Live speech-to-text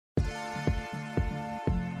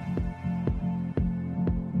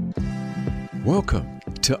Welcome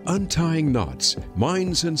to Untying Knots,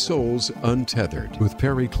 Minds and Souls Untethered with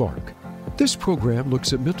Perry Clark. This program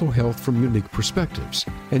looks at mental health from unique perspectives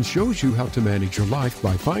and shows you how to manage your life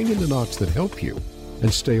by finding the knots that help you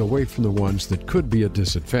and stay away from the ones that could be a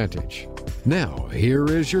disadvantage. Now, here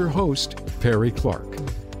is your host, Perry Clark.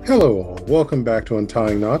 Hello all. Welcome back to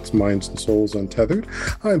Untying Knots, Minds and Souls Untethered.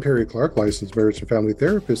 I'm Perry Clark, licensed marriage and family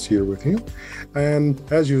therapist here with you. And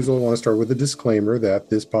as usual, I want to start with a disclaimer that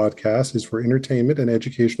this podcast is for entertainment and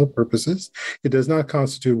educational purposes. It does not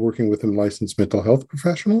constitute working with a licensed mental health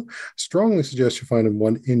professional. Strongly suggest you find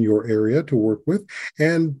one in your area to work with.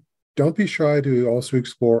 And don't be shy to also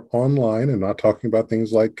explore online. I'm not talking about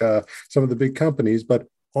things like some of the big companies, but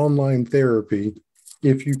online therapy.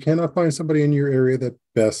 If you cannot find somebody in your area that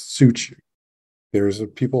best suits you, there's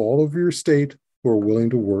people all over your state who are willing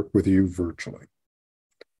to work with you virtually.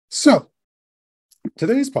 So,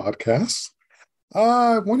 today's podcast,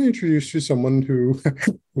 I want to introduce you to someone who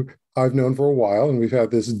I've known for a while, and we've had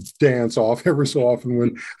this dance off every so often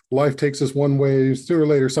when life takes us one way. Sooner or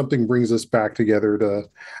later, something brings us back together to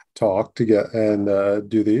talk to get and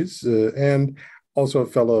do these. And also a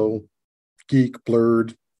fellow geek,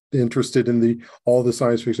 blurred, interested in all the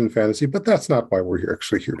science fiction and fantasy, but that's not why we're here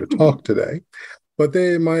to talk today. But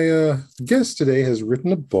my guest today has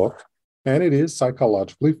written a book, and it is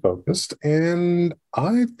psychologically focused, and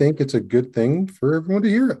I think it's a good thing for everyone to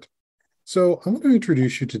hear it. So I'm going to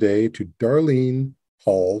introduce you today to Darlene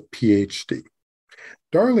Hall, PhD.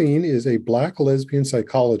 Darlene is a Black lesbian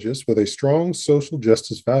psychologist with a strong social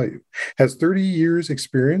justice value, has 30 years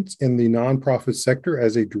experience in the nonprofit sector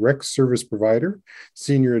as a direct service provider,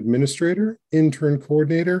 senior administrator, intern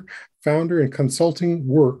coordinator, founder, and consulting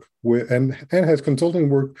work with, and has consulting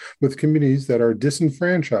work with communities that are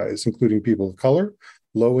disenfranchised, including people of color,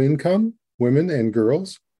 low income, women and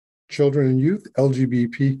girls, children and youth,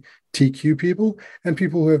 LGBTQ people, and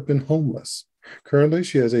people who have been homeless. Currently,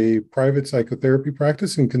 she has a private psychotherapy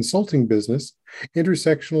practice and consulting business,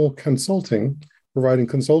 Intersectional Consulting, providing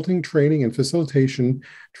consulting, training, and facilitation,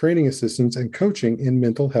 training assistance, and coaching in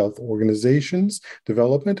mental health organizations,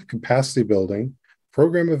 development, capacity building,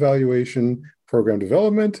 program evaluation, program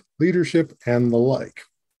development, leadership, and the like.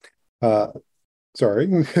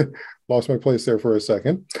 Sorry, lost my place there for a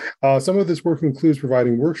second. Some of this work includes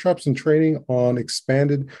providing workshops and training on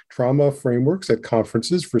expanded trauma frameworks at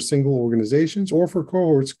conferences for single organizations or for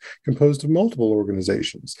cohorts composed of multiple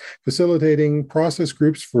organizations, facilitating process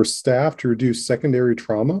groups for staff to reduce secondary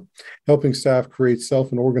trauma, helping staff create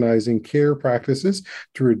self and organizing care practices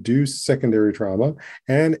to reduce secondary trauma,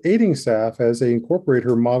 and aiding staff as they incorporate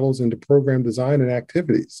her models into program design and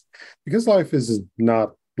activities. Because life is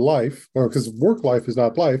not life, or because work life is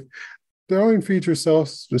not life, Darlene feeds herself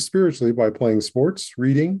spiritually by playing sports,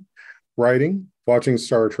 reading, writing, watching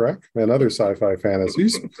Star Trek and other sci-fi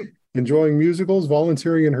fantasies, enjoying musicals,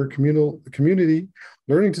 volunteering in her community,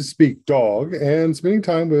 learning to speak dog, and spending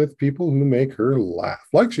time with people who make her laugh.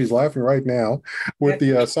 Like she's laughing right now with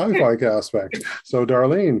the sci-fi aspect. So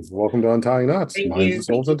Darlene, welcome to Untying Knots, Minds and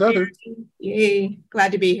Souls Untethered. Yay,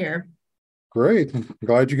 glad to be here. Great. I'm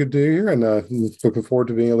glad you could do here, and looking forward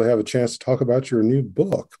to being able to have a chance to talk about your new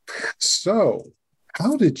book. So,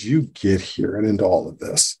 how did you get here and into all of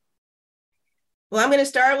this? Well, I'm going to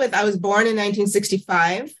start with, I was born in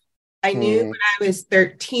 1965. I knew when I was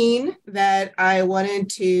 13 that I wanted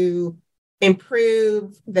to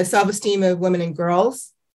improve the self-esteem of women and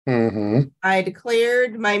girls. I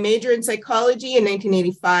declared my major in psychology in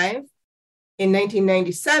 1985. In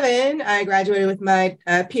 1997, I graduated with my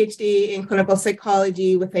PhD in clinical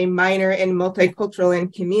psychology with a minor in multicultural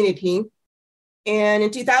and community. And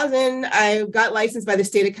in 2000, I got licensed by the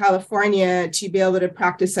state of California to be able to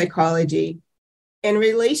practice psychology. In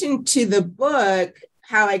relation to the book,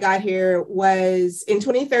 how I got here was in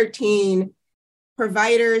 2013,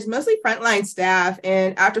 providers, mostly frontline staff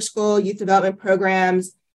and after-school youth development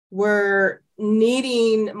programs were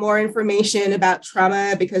needing more information about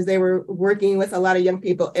trauma because they were working with a lot of young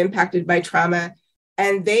people impacted by trauma.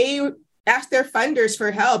 And they asked their funders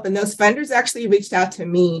for help. And those funders actually reached out to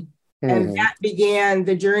me. And that began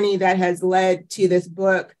the journey that has led to this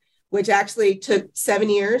book, which actually took 7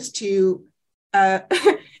 years to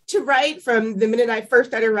write, from the minute I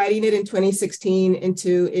first started writing it in 2016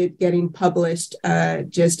 into it getting published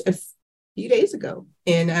just a few days ago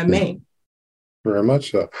in May. Very much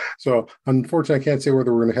so. So, unfortunately, I can't say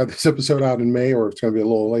whether we're going to have this episode out in May or it's going to be a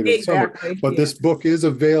little later in the summer. But this book is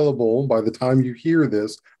available by the time you hear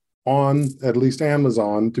this on at least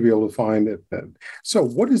Amazon to be able to find it. So,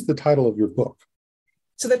 what is the title of your book?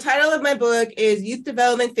 So the title of my book is Youth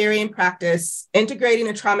Development Theory and Practice, Integrating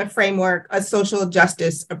a Trauma Framework, a Social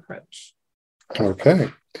Justice Approach. Okay.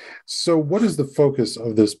 So what is the focus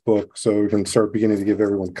of this book so we can start beginning to give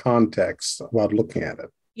everyone context about looking at it?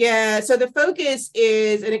 Yeah, so the focus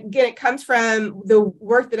is, and again, it comes from the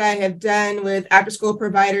work that I have done with after-school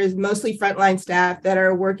providers, mostly frontline staff that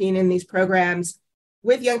are working in these programs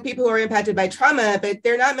with young people who are impacted by trauma, but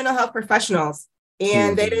they're not mental health professionals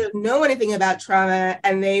and they don't know anything about trauma,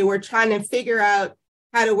 and they were trying to figure out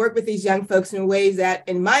how to work with these young folks in ways that,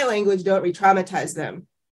 in my language, don't re-traumatize them.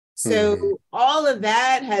 So all of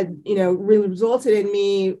that had, resulted in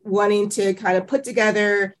me wanting to kind of put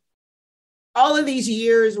together all of these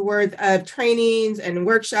years worth of trainings and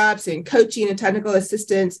workshops and coaching and technical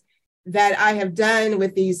assistance that I have done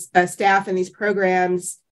with these staff and these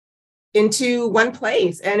programs into one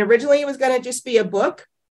place. And originally it was going to just be a book,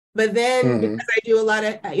 but then because I do a lot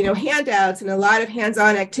of, handouts and a lot of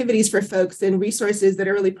hands-on activities for folks and resources that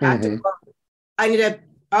are really practical, I ended up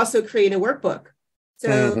also creating a workbook.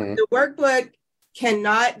 So the workbook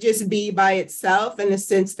cannot just be by itself in the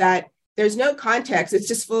sense that there's no context. It's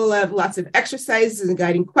just full of lots of exercises and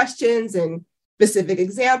guiding questions and specific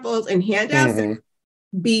examples and handouts that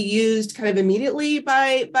be used kind of immediately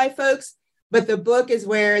by folks. But the book is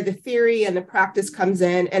where the theory and the practice comes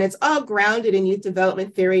in, and it's all grounded in youth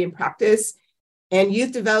development theory and practice. And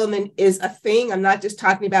youth development is a thing. I'm not just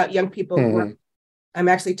talking about young people. I'm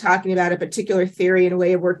actually talking about a particular theory and a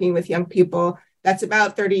way of working with young people that's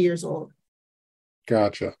about 30 years old.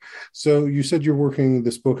 Gotcha. So you said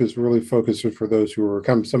this book is really focused for those who are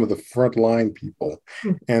some of the frontline people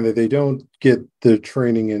and that they don't get the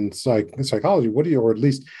training in psychology. Or at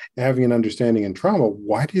least having an understanding in trauma.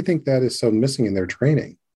 Why do you think that is so missing in their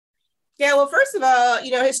training? Yeah, well, first of all,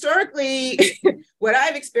 historically, what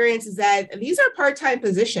I've experienced is that these are part-time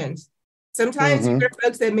positions. Sometimes there are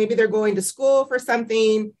folks that maybe they're going to school for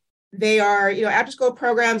something. They are, after-school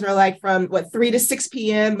programs are like from 3 to 6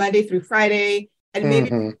 p.m. Monday through Friday. And maybe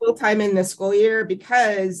full time in the school year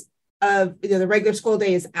because of the regular school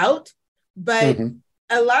day is out. But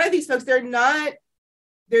a lot of these folks, they're not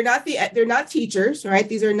teachers, right?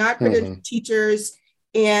 These are not credentialed teachers,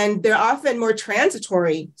 and they're often more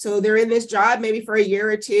transitory. So they're in this job maybe for a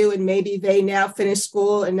year or two, and maybe they now finish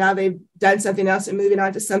school and now they've done something else and moving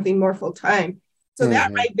on to something more full time. So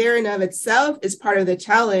that right there in of itself is part of the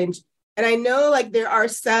challenge. And I know there are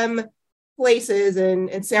some places,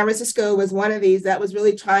 and San Francisco was one of these that was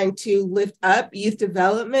really trying to lift up youth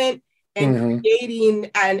development and creating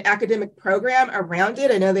an academic program around it.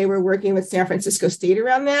 I know they were working with San Francisco State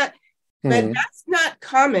around that, but that's not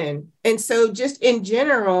common. And so just in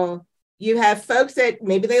general, you have folks that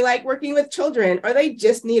maybe they like working with children or they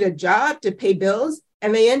just need a job to pay bills,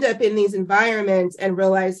 and they end up in these environments and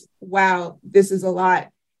realize, wow, this is a lot.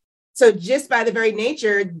 So just by the very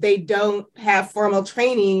nature, they don't have formal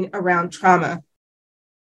training around trauma.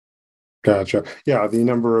 Gotcha. Yeah, the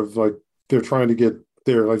number of they're trying to get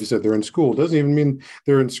there, like you said, they're in school. Doesn't even mean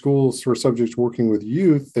they're in schools for subjects working with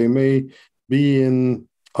youth. They may be in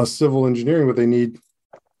a civil engineering, but they need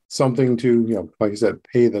something to, like you said,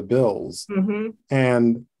 pay the bills.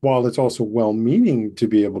 And while it's also well-meaning to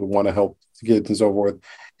be able to want to help kids and so forth,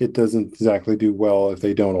 it doesn't exactly do well if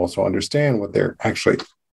they don't also understand what they're actually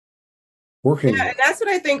working. Yeah, and that's what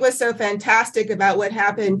I think was so fantastic about what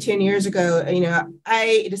happened 10 years ago.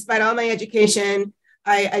 I, despite all my education,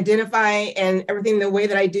 I identify and everything, the way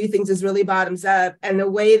that I do things is really bottoms up. And the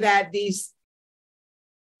way that this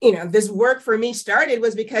work for me started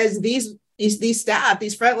was because these staff,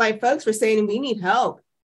 these frontline folks were saying, we need help.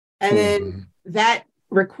 And then that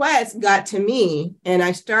request got to me, and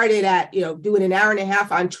I started at, doing an hour and a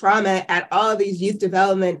half on trauma at all of these youth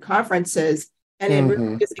development conferences. And it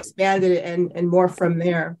really just expanded and more from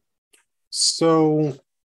there. So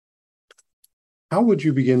how would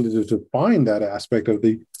you begin to define that aspect of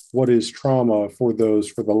what is trauma for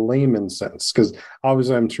the layman sense? Because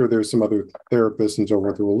obviously I'm sure there's some other therapists and so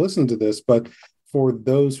forth who will listen to this, but for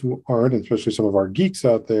those who aren't, especially some of our geeks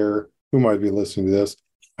out there who might be listening to this,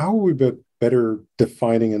 how are we better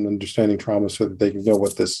defining and understanding trauma so that they can know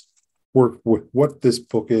what this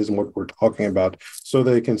book is and what we're talking about, so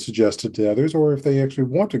they can suggest it to others, or if they actually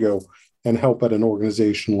want to go and help at an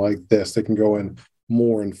organization like this, they can go in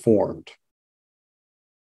more informed.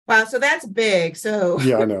 Wow, so that's big. So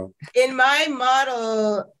yeah, I know. In my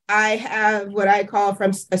model, I have what I call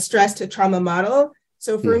from a stress to trauma model.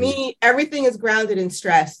 So for me, everything is grounded in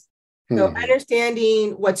stress. So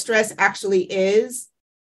understanding what stress actually is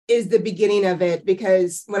the beginning of it,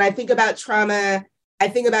 because when I think about trauma, I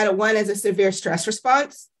think about it, one, as a severe stress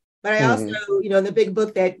response, but I also, in the big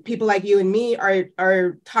book that people like you and me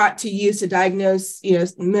are taught to use to diagnose,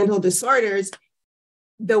 mental disorders,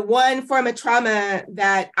 the one form of trauma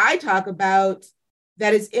that I talk about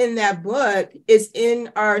that is in that book is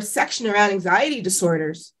in our section around anxiety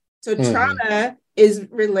disorders. So trauma is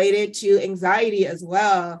related to anxiety as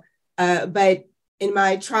well. But in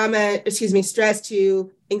my stress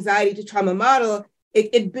to anxiety to trauma model,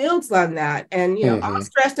 it builds on that. And, all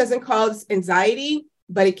stress doesn't cause anxiety,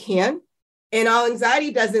 but it can. And all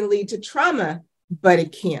anxiety doesn't lead to trauma, but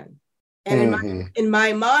it can. And in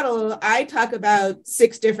my model, I talk about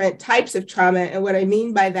 6 different types of trauma. And what I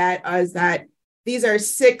mean by that is that these are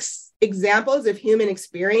 6 examples of human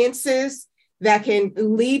experiences that can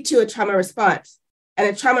lead to a trauma response. And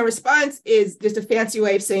a trauma response is just a fancy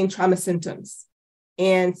way of saying trauma symptoms.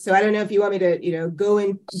 And so I don't know if you want me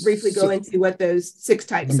to, briefly go into what those 6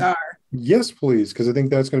 types are. Yes, please, because I think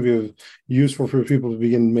that's going to be useful for people to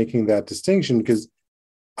begin making that distinction. Because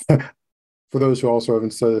for those who also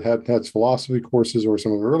haven't had philosophy courses or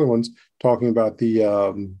some of the early ones, talking about the,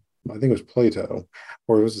 I think it was Plato,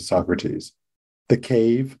 or was it Socrates? The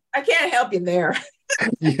cave. I can't help you there.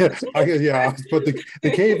 But the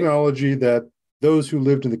cave analogy, that those who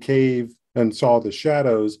lived in the cave and saw the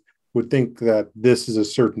shadows would think that this is a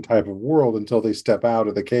certain type of world until they step out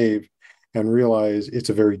of the cave and realize it's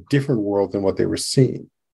a very different world than what they were seeing.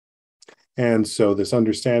 And so this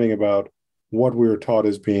understanding about what we were taught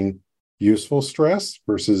as being useful stress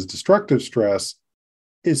versus destructive stress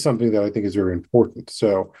is something that I think is very important.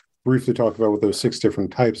 So briefly talk about what those 6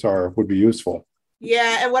 different types are would be useful.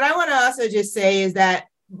 Yeah. And what I want to also just say is that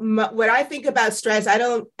when I think about stress, I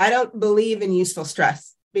don't believe in useful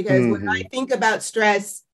stress, because when I think about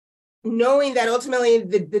stress, knowing that ultimately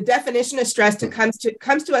the definition of stress comes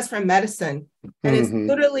to us from medicine, and it's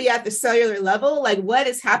literally at the cellular level, like what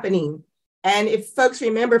is happening. And if folks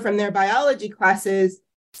remember from their biology classes,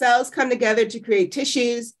 cells come together to create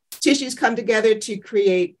tissues come together to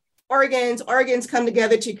create organs come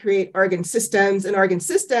together to create organ systems, and organ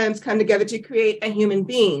systems come together to create a human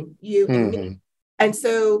being, you and me. And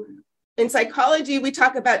so in psychology, we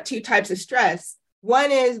talk about 2 types of stress.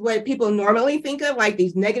 One is what people normally think of, like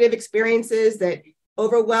these negative experiences that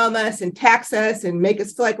overwhelm us and tax us and make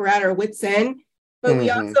us feel like we're at our wits' end. But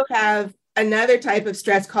we also have another type of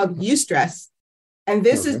stress called eustress. And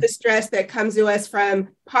this is the stress that comes to us from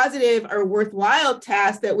positive or worthwhile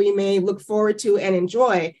tasks that we may look forward to and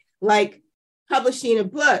enjoy, like publishing a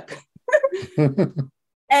book.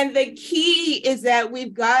 And the key is that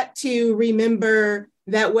we've got to remember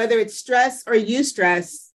that whether it's stress or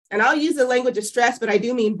eustress, and I'll use the language of stress, but I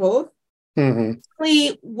do mean both.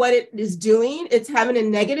 What it is doing, it's having a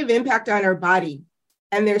negative impact on our body.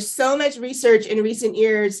 And there's so much research in recent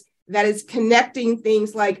years that is connecting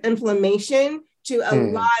things like inflammation to a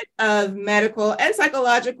lot of medical and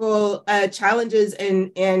psychological challenges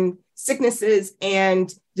and sicknesses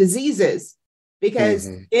and diseases, because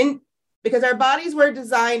our bodies were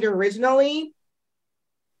designed originally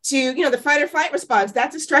to, the fight or flight response.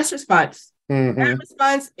 That's a stress response. That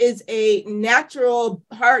response is a natural,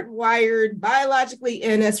 hardwired, biologically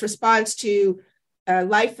in us response to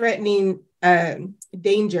life-threatening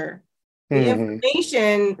danger. The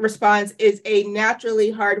inflammation response is a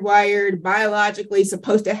naturally hardwired, biologically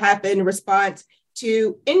supposed to happen response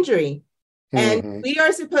to injury. And we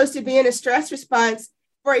are supposed to be in a stress response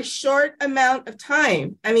for a short amount of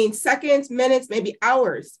time. I mean, seconds, minutes, maybe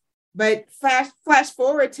hours. But flash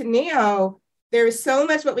forward to now, there is so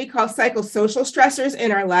much what we call psychosocial stressors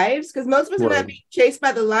in our lives, because most of us are not being chased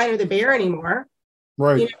by the lion or the bear anymore.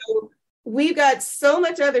 We've got so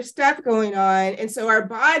much other stuff going on. And so our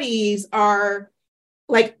bodies are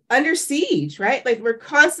like under siege, right? Like we're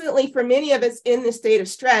constantly, for many of us, in the state of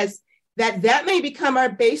stress, that may become our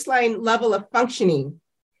baseline level of functioning.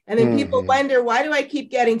 And then people wonder, why do I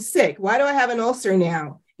keep getting sick? Why do I have an ulcer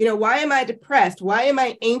now? Why am I depressed? Why am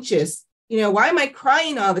I anxious? Why am I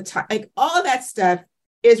crying all the time? Like all of that stuff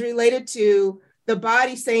is related to the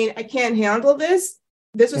body saying, I can't handle this.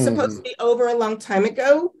 This was supposed to be over a long time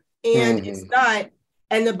ago, and it's not.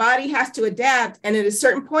 And the body has to adapt. And at a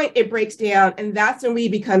certain point, it breaks down. And that's when we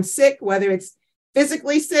become sick, whether it's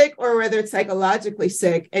physically sick or whether it's psychologically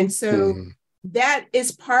sick. And so that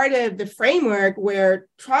is part of the framework where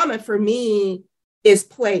trauma for me is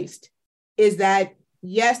placed, is that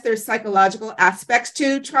yes, there's psychological aspects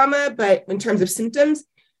to trauma, but in terms of symptoms,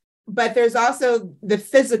 but there's also the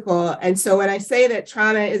physical. And so when I say that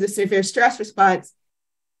trauma is a severe stress response,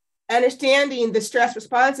 understanding the stress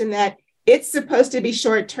response in that it's supposed to be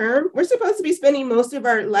short term. We're supposed to be spending most of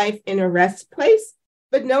our life in a rest place,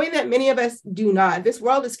 but knowing that many of us do not. This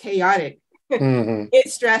world is chaotic.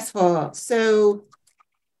 It's stressful. So,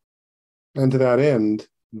 and to that end,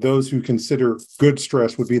 those who consider good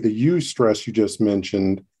stress would be the eustress you just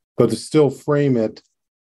mentioned, but to still frame it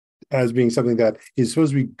as being something that is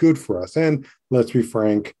supposed to be good for us. And let's be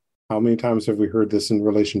frank, how many times have we heard this in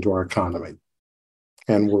relation to our economy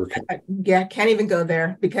and working? Yeah, can't even go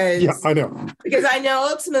there because I know. Because I know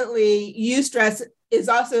ultimately eustress is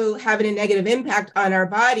also having a negative impact on our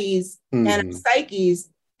bodies and our psyches.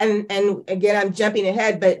 And again, I'm jumping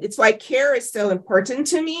ahead, but it's why care is so important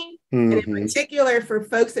to me. And in particular for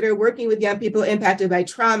folks that are working with young people impacted by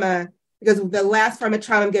trauma, because the last form of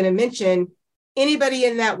trauma I'm going to mention, anybody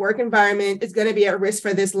in that work environment is going to be at risk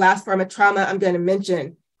for this last form of trauma I'm going to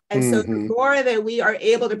mention. And so the more that we are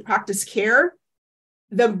able to practice care,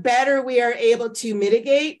 the better we are able to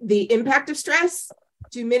mitigate the impact of stress,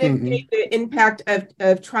 to mitigate the impact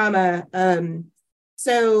of trauma.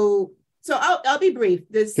 So I'll be brief.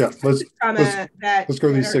 Let's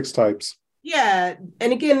go these 6 types. Yeah.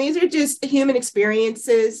 And again, these are just human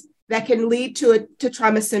experiences that can lead to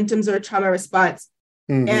trauma symptoms or a trauma response.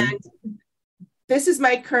 And this is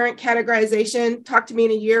my current categorization. Talk to me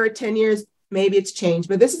in a year or 10 years, maybe it's changed,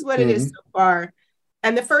 but this is what it is so far.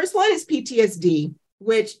 And the first one is PTSD,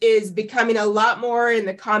 which is becoming a lot more in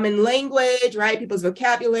the common language, right? People's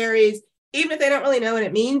vocabularies, even if they don't really know what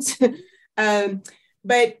it means.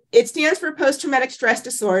 But it stands for post-traumatic stress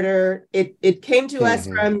disorder. It came to us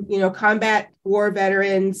from, combat war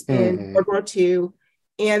veterans in World War II.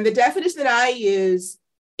 And the definition that I use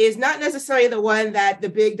is not necessarily the one that the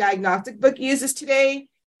big diagnostic book uses today,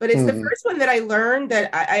 but it's the first one that I learned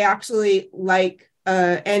that I actually like.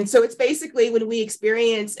 And so it's basically when we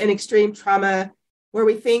experience an extreme trauma where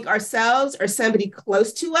we think ourselves or somebody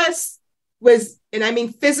close to us was, and I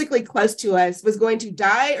mean physically close to us, was going to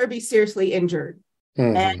die or be seriously injured.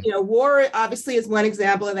 And, war obviously is one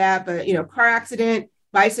example of that, but, car accident,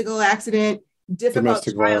 bicycle accident, difficult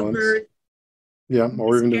childbirth.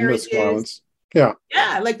 Or even domestic violence. Yeah,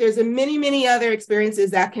 like there's many other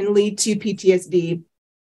experiences that can lead to PTSD.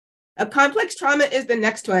 A complex trauma is the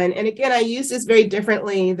next one. And again, I use this very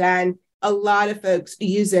differently than a lot of folks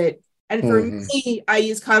use it. And for me, I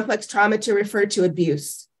use complex trauma to refer to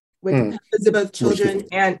abuse, which happens to both children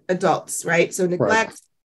and adults, right? So neglect,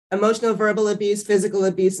 emotional, verbal abuse, physical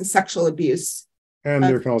abuse, and sexual abuse. And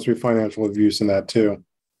there can also be financial abuse in that too.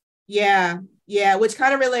 Yeah, which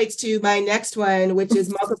kind of relates to my next one, which is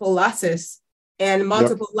multiple losses. And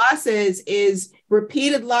multiple losses is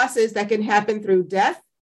repeated losses that can happen through death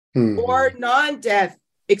or non-death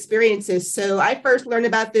experiences. So I first learned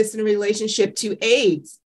about this in relationship to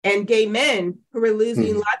AIDS and gay men who were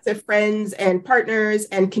losing lots of friends and partners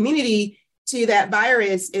and community to that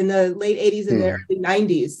virus in the late 80s and the early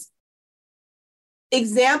 90s.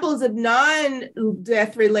 Examples of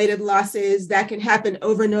non-death related losses that can happen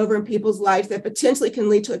over and over in people's lives that potentially can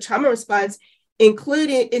lead to a trauma response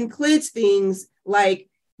includes things like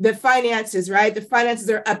the finances, right? The finances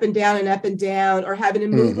are up and down, or having to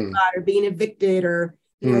move a lot, or being evicted, or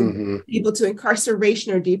people to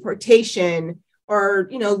incarceration or deportation, or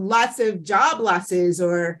lots of job losses,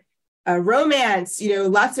 or romance,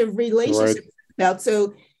 lots of relationships.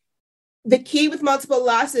 So the key with multiple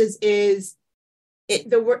losses is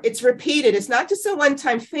it's repeated. It's not just a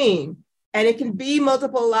one-time thing. And it can be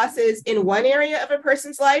multiple losses in one area of a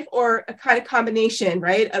person's life, or a kind of combination,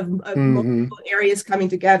 right, of multiple areas coming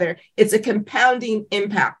together. It's a compounding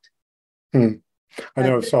impact. I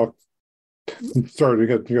know sorry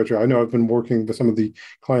to get you. I know I've been working with some of the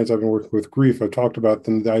clients I've been working with grief. I've talked about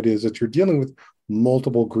them. The idea is that you're dealing with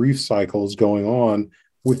multiple grief cycles going on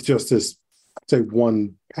with just this, say,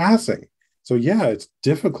 one passing. So yeah, it's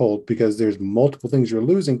difficult because there's multiple things you're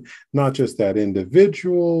losing, not just that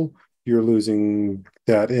individual. You're losing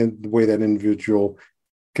that in the way that individual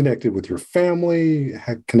connected with your family,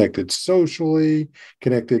 connected socially,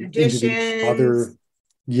 connected into the other.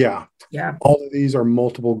 Yeah. All of these are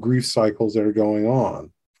multiple grief cycles that are going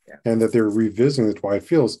on, and that they're revisiting. That's why it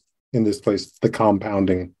feels in this place the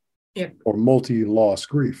compounding or multi-loss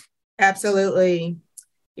grief. Absolutely.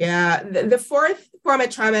 Yeah. The fourth form of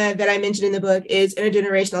trauma that I mentioned in the book is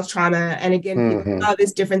intergenerational trauma. And again, people call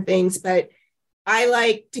this different things, but I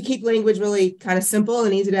like to keep language really kind of simple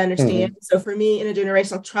and easy to understand. So for me,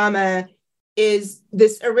 intergenerational trauma is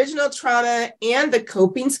this original trauma and the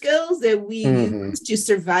coping skills that we use to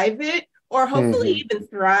survive it, or hopefully even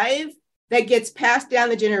thrive, that gets passed down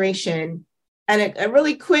the generation. And a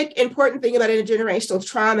really quick, important thing about intergenerational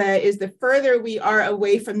trauma is the further we are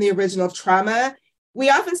away from the original trauma, we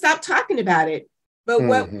often stop talking about it. But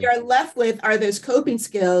what we are left with are those coping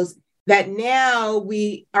skills that now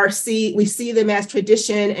we see them as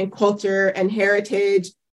tradition and culture and heritage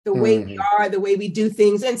the way we are, the way we do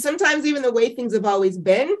things, and sometimes even the way things have always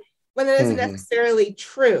been, when that isn't necessarily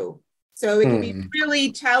true. So it can be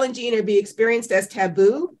really challenging or be experienced as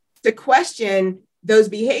taboo to question those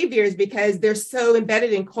behaviors because they're so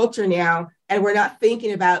embedded in culture now, and we're not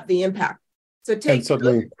thinking about the impact. So take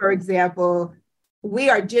COVID, for example, we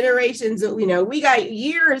are generations of, we got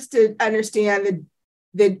years to understand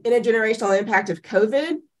the intergenerational impact of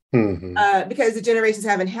COVID because the generations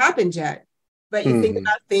haven't happened yet. But you think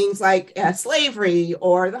about things like slavery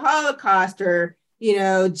or the Holocaust or,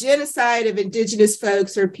 genocide of indigenous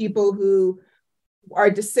folks or people who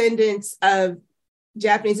are descendants of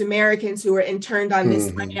Japanese Americans who were interned on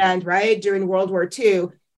this land, right, during World War II.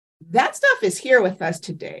 That stuff is here with us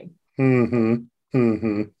today. Very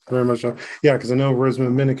much so. Yeah, because I know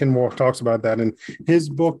Rosamund Minikin talks about that in his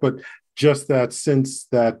book, but just that since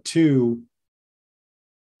that too,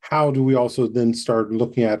 how do we also then start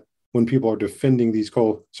looking at when people are defending these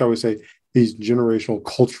these generational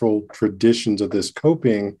cultural traditions of this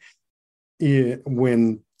coping,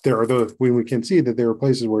 when we can see that there are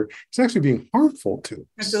places where it's actually being harmful to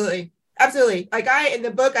us. Absolutely. Like in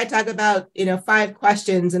the book, I talk about, 5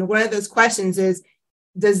 questions. And one of those questions is,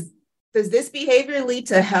 does this behavior lead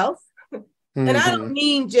to health? And I don't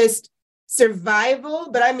mean just survival,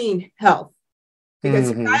 but I mean health, because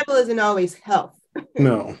survival isn't always health.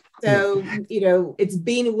 No. So, it's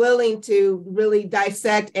being willing to really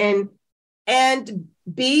dissect and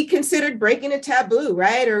be considered breaking a taboo,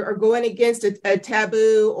 right? Or going against a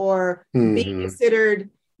taboo, or being considered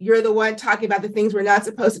you're the one talking about the things we're not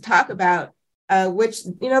supposed to talk about, which,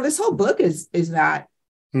 this whole book is that.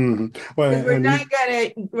 Well, we're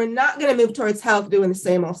not gonna move towards health doing the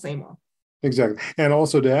same old. Exactly. And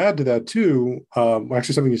also to add to that too,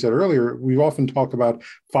 actually something you said earlier, we often talk about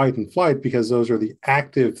fight and flight because those are the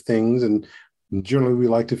active things, and generally we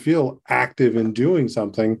like to feel active in doing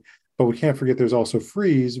something, but we can't forget there's also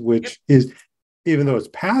freeze, which is, even though it's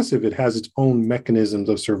passive, it has its own mechanisms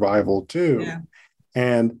of survival too. Yeah.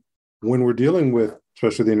 And when we're dealing with,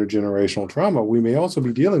 especially the intergenerational trauma, we may also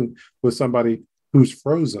be dealing with somebody who's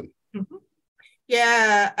frozen.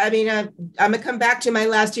 Yeah, I mean, I'm going to come back to my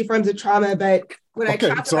last 2 forms of trauma, but when I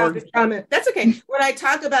talk about the trauma, that's okay. When I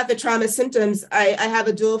talk about the trauma symptoms, I have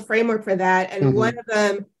a dual framework for that. And one of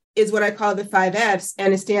them is what I call the 5 Fs,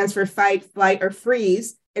 and it stands for fight, flight, or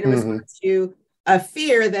freeze in response to a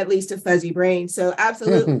fear that leads to fuzzy brain. So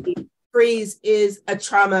absolutely, freeze is a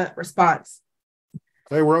trauma response.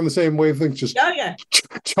 Hey, we're on the same wavelength, just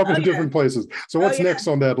jumping to different places. So what's next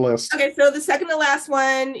on that list? Okay, so the second to last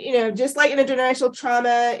one, just like intergenerational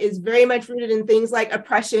trauma is very much rooted in things like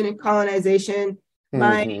oppression and colonization.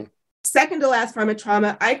 My second to last form of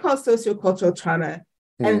trauma, I call sociocultural trauma.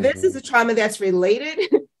 And this is a trauma that's related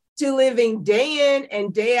to living day in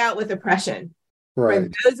and day out with oppression.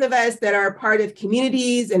 Right. For those of us that are part of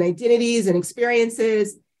communities and identities and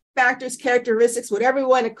experiences, factors, characteristics, whatever we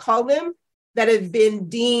want to call them, that have been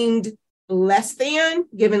deemed less than,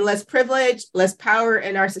 given less privilege, less power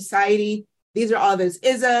in our society. These are all those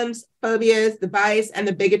isms, phobias, the bias, and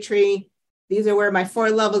the bigotry. These are where my 4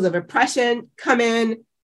 levels of oppression come in,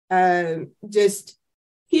 just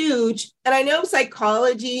huge. And I know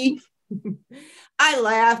psychology, I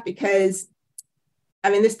laugh because,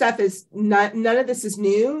 this stuff is none of this is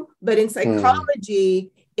new, but in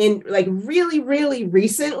psychology, in really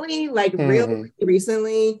recently,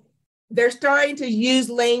 they're starting to use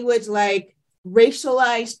language like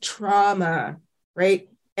racialized trauma, right?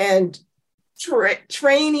 And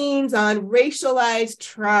trainings on racialized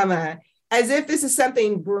trauma, as if this is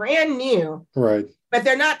something brand new. Right. But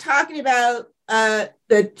they're not talking about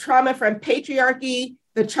the trauma from patriarchy,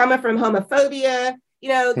 the trauma from homophobia,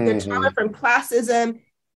 the trauma from classism.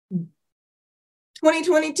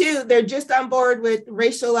 2022, they're just on board with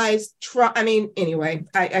racialized trauma. Anyway,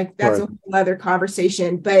 that's a whole other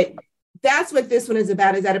conversation, but that's what this one is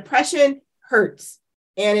about, is that oppression hurts,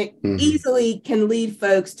 and it easily can lead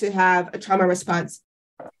folks to have a trauma response.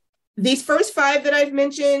 These first 5 that I've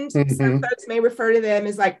mentioned, some folks may refer to them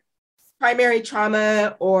as like primary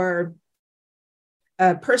trauma or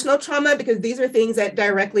personal trauma, because these are things that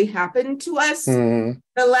directly happen to us. The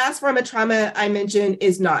last form of trauma I mentioned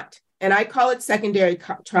is not, and I call it secondary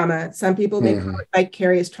trauma. Some people may call it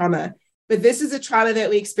vicarious trauma, but this is a trauma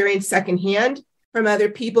that we experience secondhand from other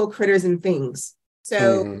people, critters, and things.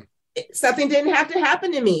 So something didn't have to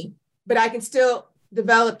happen to me, but I can still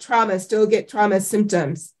develop trauma, still get trauma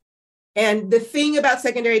symptoms. And the thing about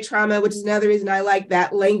secondary trauma, which is another reason I like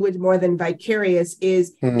that language more than vicarious,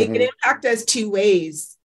 is it can impact us 2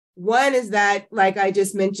 ways. One is that, like I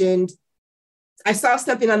just mentioned, I saw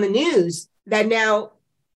something on the news that now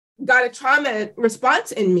got a trauma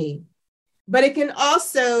response in me. But it can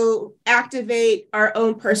also activate our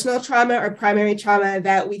own personal trauma or primary trauma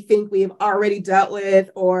that we think we have already dealt with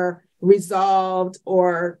or resolved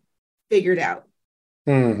or figured out.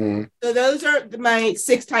 Mm-hmm. So those are my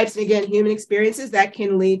 6 types, and again, human experiences that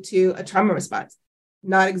can lead to a trauma response.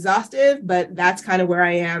 Not exhaustive, but that's kind of where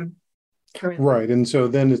I am currently. Right. And so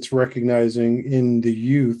then it's recognizing in the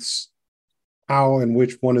youths how and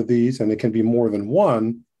which one of these, and it can be more than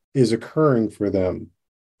one, is occurring for them,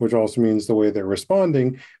 which also means the way they're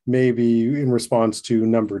responding may be in response to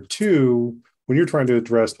number 2 when you're trying to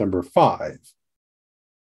address number 5.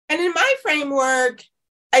 And in my framework,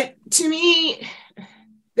 to me,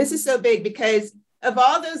 this is so big because of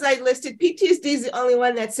all those I listed, PTSD is the only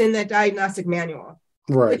one that's in that diagnostic manual.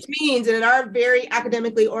 Right. Which means that in our very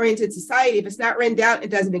academically oriented society, if it's not written down, it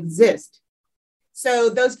doesn't exist. So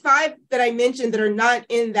those 5 that I mentioned that are not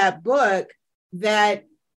in that book, that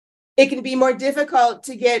it can be more difficult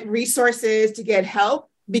to get resources, to get help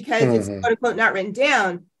because it's quote unquote not written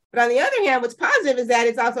down. But on the other hand, what's positive is that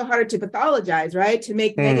it's also harder to pathologize, right? To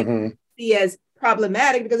make many see as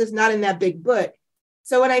problematic because it's not in that big book.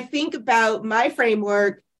 So when I think about my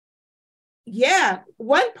framework, yeah,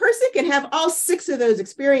 one person can have all 6 of those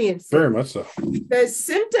experiences. Very much so. The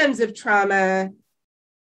symptoms of trauma,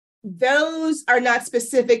 those are not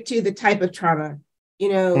specific to the type of trauma.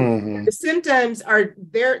 The symptoms are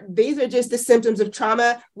there. These are just the symptoms of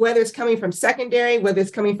trauma, whether it's coming from secondary, whether it's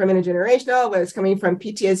coming from intergenerational, whether it's coming from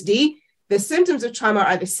PTSD. The symptoms of trauma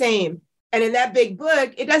are the same. And in that big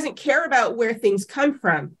book, it doesn't care about where things come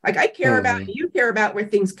from. Like I care about, you care about where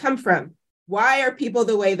things come from. Why are people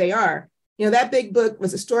the way they are? That big book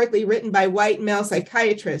was historically written by white male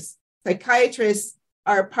psychiatrists. Psychiatrists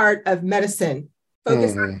are part of medicine,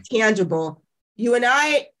 focused on the tangible. You and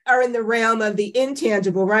I are in the realm of the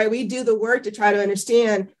intangible, right? We do the work to try to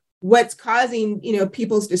understand what's causing,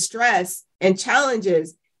 people's distress and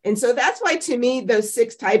challenges. And so that's why, to me, those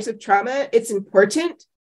 6 types of trauma, it's important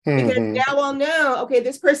because now I'll know, okay,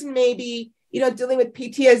 this person may be, dealing with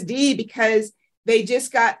PTSD because they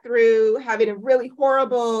just got through having a really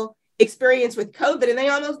horrible experience with COVID and they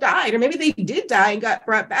almost died, or maybe they did die and got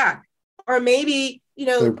brought back, or maybe,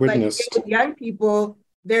 like with young people,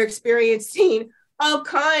 they're experiencing all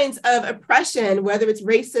kinds of oppression, whether it's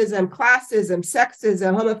racism, classism,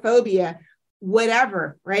 sexism, homophobia,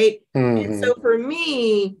 whatever, right? And so for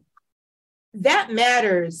me, that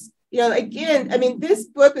matters. Again, this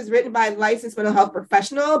book was written by a licensed mental health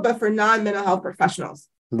professional, but for non-mental health professionals.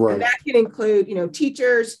 Right. And that can include,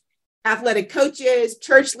 teachers, athletic coaches,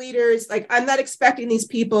 church leaders. Like, I'm not expecting these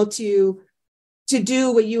people to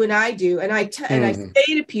do what you and I do. And I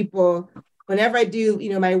say to people, whenever I do,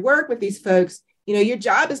 my work with these folks, your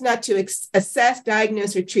job is not to assess,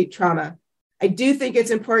 diagnose, or treat trauma. I do think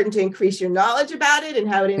it's important to increase your knowledge about it and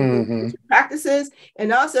how it influences your practices,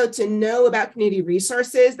 and also to know about community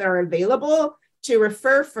resources that are available to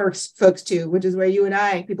refer folks to, which is where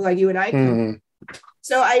people like you and I come.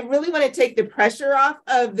 So I really want to take the pressure off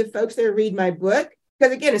of the folks that read my book,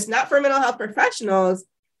 because again, it's not for mental health professionals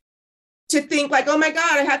to think like, oh my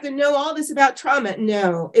God, I have to know all this about trauma.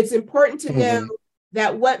 No, it's important to know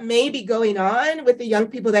that what may be going on with the young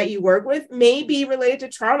people that you work with may be related to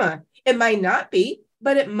trauma. It might not be,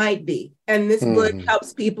 but it might be. And this book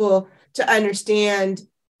helps people to understand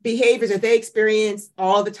behaviors that they experience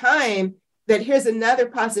all the time, that here's another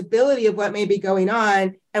possibility of what may be going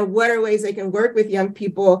on and what are ways they can work with young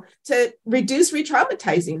people to reduce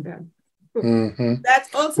re-traumatizing them. That's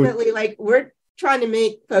ultimately like, we're trying to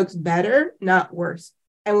make folks better, not worse.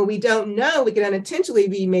 And when we don't know, we can unintentionally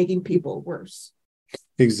be making people worse.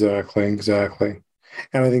 Exactly.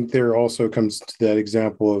 And I think there also comes to that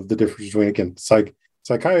example of the difference between, again,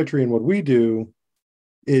 psychiatry and what we do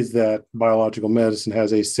is that biological medicine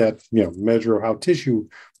has a set, measure of how tissue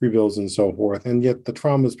rebuilds and so forth. And yet the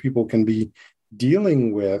traumas people can be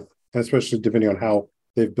dealing with, especially depending on how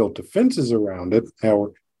they've built defenses around it,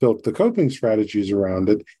 how built the coping strategies around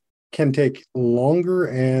it, can take longer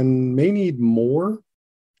and may need more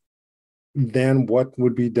than what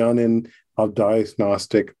would be done in a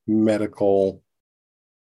diagnostic medical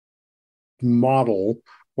model,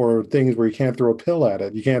 or things where you can't throw a pill at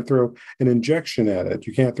it, you can't throw an injection at it,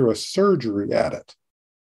 you can't throw a surgery at it.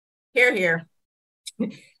 Here.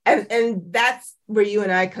 And that's where you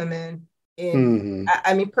and I come in.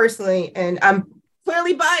 I mean, personally, and I'm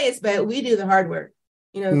clearly biased, but we do the hard work.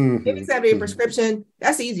 Giving somebody a prescription,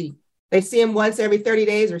 that's easy. They see them once every 30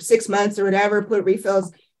 days or 6 months or whatever, put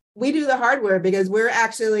refills. We do the hard work because we're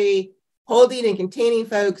actually holding and containing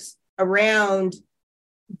folks around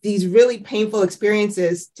these really painful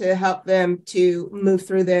experiences to help them to move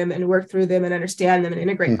through them and work through them and understand them and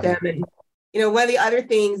integrate them. And, one of the other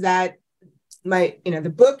things that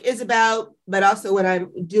the book is about, but also when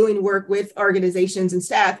I'm doing work with organizations and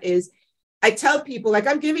staff is I tell people, like,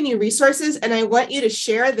 I'm giving you resources and I want you to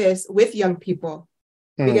share this with young people.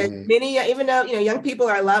 Because many, even though, young people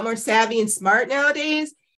are a lot more savvy and smart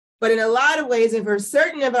nowadays, but in a lot of ways, and for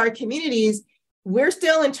certain of our communities, we're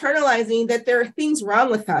still internalizing that there are things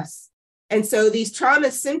wrong with us. And so these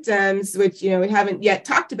trauma symptoms, which, we haven't yet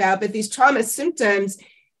talked about, but these trauma symptoms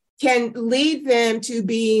can lead them to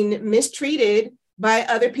being mistreated by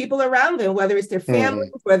other people around them, whether it's their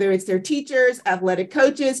families, whether it's their teachers, athletic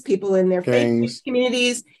coaches, people in their faith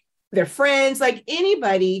communities, their friends, like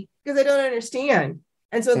anybody, because they don't understand.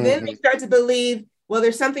 And so then they start to believe, well,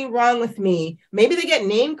 there's something wrong with me. Maybe they get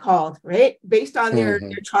name called, right? Based on their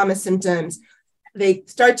trauma symptoms. They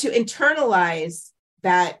start to internalize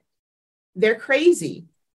that they're crazy,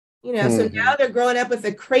 so now they're growing up with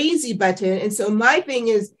a crazy button. And so my thing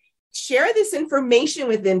is share this information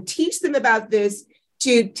with them, teach them about this,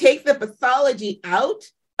 to take the pathology out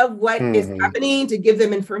of what is happening, to give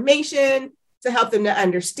them information, to help them to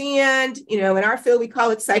understand. In our field, we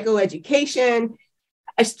call it psychoeducation.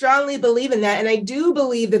 I strongly believe in that. And I do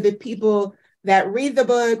believe that the people that read the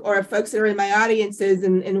book or folks that are in my audiences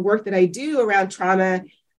and work that I do around trauma,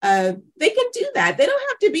 they can do that. They don't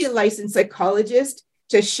have to be a licensed psychologist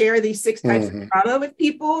to share these 6 types of trauma with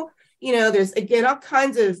people. There's, again, all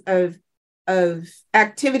kinds of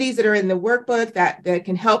activities that are in the workbook that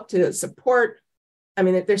can help to support. I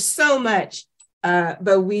mean, there's so much,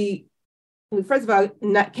 but we first of all,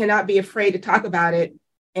 cannot be afraid to talk about it.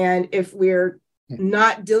 And if we're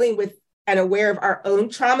not dealing with and aware of our own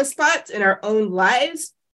trauma spots in our own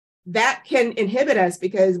lives, that can inhibit us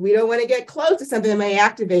because we don't want to get close to something that may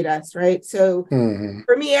activate us, right? So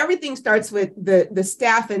for me, everything starts with the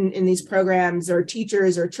staff in these programs or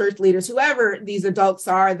teachers or church leaders, whoever these adults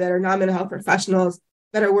are that are non-mental health professionals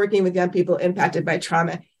that are working with young people impacted by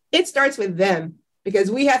trauma. It starts with them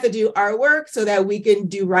because we have to do our work so that we can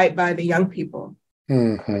do right by the young people.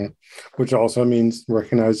 Which also means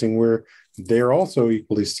recognizing where they're also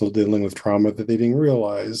equally still dealing with trauma that they didn't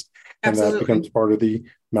realize. And that becomes part of the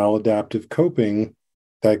maladaptive coping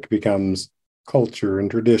that becomes culture and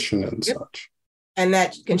tradition and such. And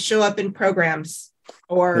that can show up in programs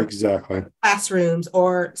or classrooms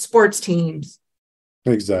or sports teams.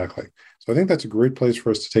 Exactly. So I think that's a great place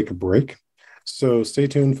for us to take a break. So stay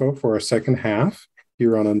tuned, folks, for our second half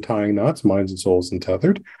here on Untying Knots, Minds and Souls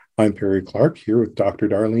Untethered. I'm Perry Clark here with Dr.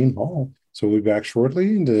 Darlene Hall. So we'll be back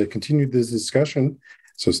shortly to continue this discussion.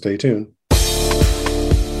 So stay tuned.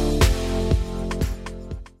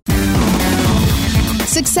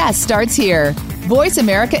 Success starts here.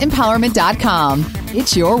 VoiceAmericaEmpowerment.com.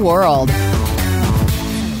 It's your world.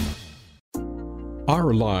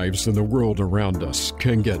 Our lives and the world around us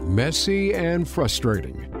can get messy and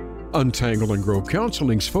frustrating. Untangle and Grow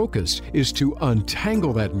Counseling's focus is to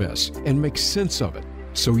untangle that mess and make sense of it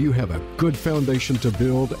so you have a good foundation to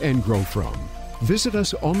build and grow from. Visit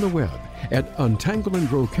us on the web at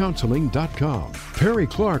untangleandgrowcounseling.com. Perry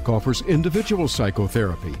Clark offers individual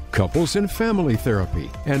psychotherapy, couples and family therapy,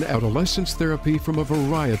 and adolescence therapy from a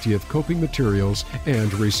variety of coping materials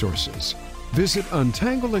and resources. Visit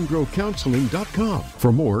untangleandgrowcounseling.com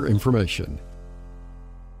for more information.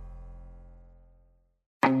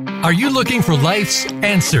 Are you looking for life's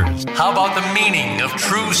answers? How about the meaning of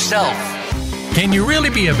true self? Can you really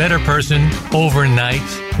be a better person overnight?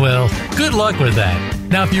 Well, good luck with that.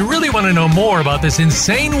 Now, if you really want to know more about this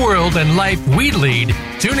insane world and life we lead,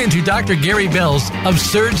 tune into Dr. Gary Bell's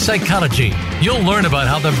Absurd Psychology. You'll learn about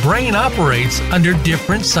how the brain operates under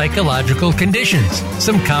different psychological conditions.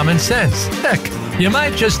 Some common sense. Heck, you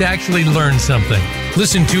might just actually learn something.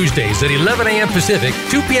 Listen Tuesdays at 11 a.m. Pacific,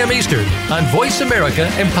 2 p.m. Eastern on Voice America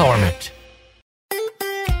Empowerment.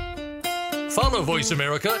 Follow Voice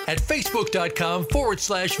America at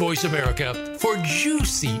Facebook.com/Voice America for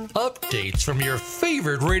juicy updates from your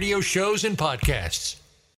favorite radio shows and podcasts.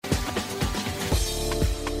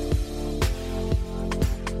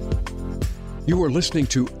 You are listening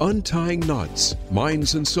to Untying Knots,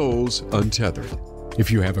 Minds and Souls Untethered.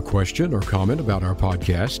 If you have a question or comment about our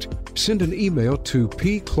podcast, send an email to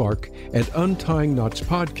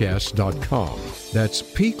pclark@untyingknotspodcast.com. That's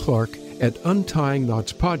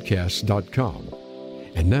pclark@untyingknotspodcast.com.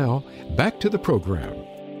 And now, back to the program.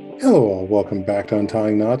 Hello all, welcome back to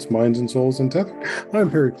Untying Knots, Minds and Souls Untethered.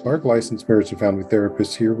 I'm Perry Clark, licensed marriage and family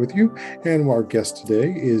therapist here with you, and our guest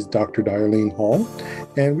today is Dr. Darlene Hall,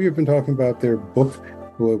 and we have been talking about their book,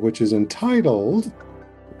 which is entitled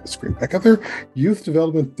screen back up there. Youth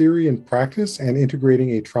Development Theory and Practice and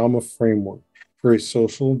Integrating a Trauma Framework for a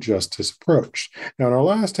Social Justice Approach. Now, in our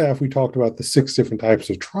last half, we talked about the 6 different types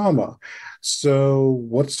of trauma. So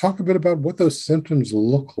let's talk a bit about what those symptoms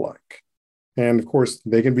look like. And of course,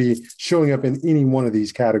 they can be showing up in any one of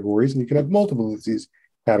these categories, and you can have multiple of these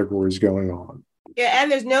categories going on. Yeah,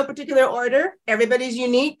 and there's no particular order. Everybody's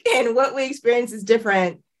unique, and what we experience is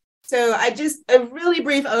different. So a really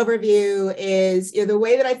brief overview is, the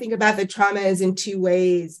way that I think about the trauma is in 2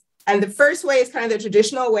 ways. And the first way is kind of the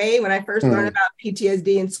traditional way when I first learned about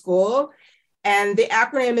PTSD in school. And the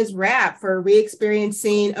acronym is RAP, for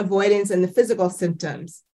re-experiencing, avoidance, and the physical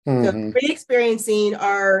symptoms. So re-experiencing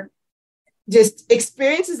are just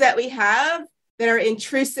experiences that we have that are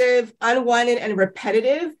intrusive, unwanted, and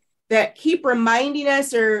repetitive, that keep reminding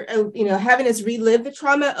us or having us relive the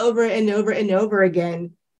trauma over and over and over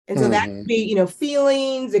again. And so that could be,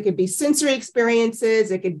 feelings, it could be sensory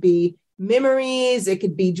experiences, it could be memories, it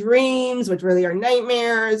could be dreams, which really are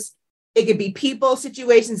nightmares. It could be people,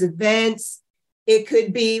 situations, events. It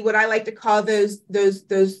could be what I like to call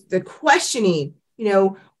the questioning,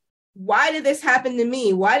 why did this happen to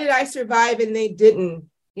me? Why did I survive and they didn't?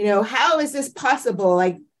 How is this possible?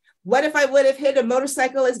 Like, what if I would have hit a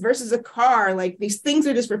motorcyclist versus a car? Like, these things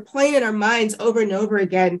are just replaying in our minds over and over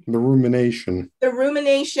again. The rumination.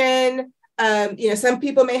 Some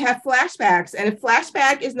people may have flashbacks, and a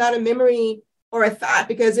flashback is not a memory or a thought,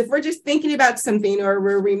 because if we're just thinking about something or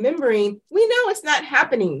we're remembering, we know it's not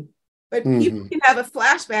happening. But people can have a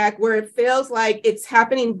flashback where it feels like it's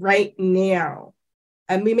happening right now.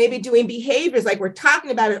 And we may be doing behaviors like we're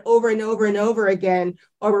talking about it over and over and over again,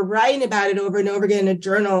 or we're writing about it over and over again in a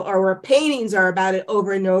journal, or our paintings are about it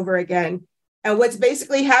over and over again. And what's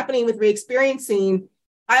basically happening with re-experiencing,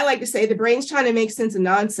 I like to say the brain's trying to make sense of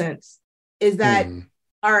nonsense, is that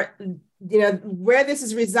where this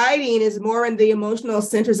is residing is more in the emotional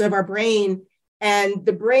centers of our brain. And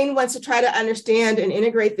the brain wants to try to understand and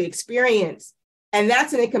integrate the experience. And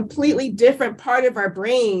that's in a completely different part of our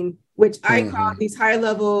brain, which I call these higher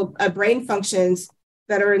level brain functions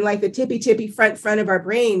that are in like the tippy front of our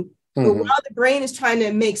brain. But while the brain is trying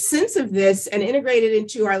to make sense of this and integrate it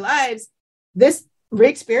into our lives, this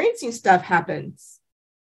re-experiencing stuff happens.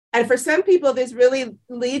 And for some people, this really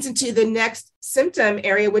leads into the next symptom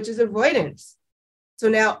area, which is avoidance. So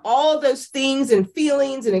now all those things and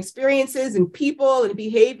feelings and experiences and people and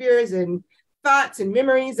behaviors and thoughts and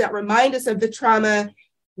memories that remind us of the trauma,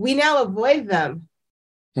 we now avoid them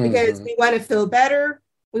because we want to feel better,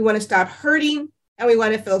 we want to stop hurting, and we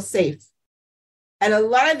want to feel safe. And a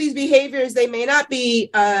lot of these behaviors, they may not be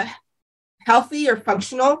healthy or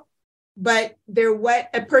functional, but they're what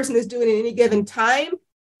a person is doing at any given time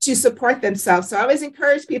to support themselves. So I always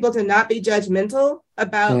encourage people to not be judgmental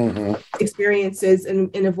about experiences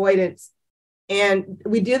and avoidance. And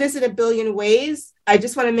we do this in a billion ways. I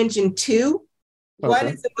just want to mention 2. One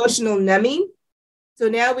is emotional numbing. So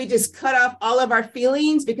now we just cut off all of our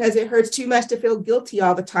feelings because it hurts too much to feel guilty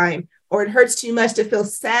all the time, or it hurts too much to feel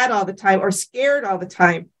sad all the time, or scared all the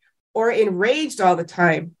time, or enraged all the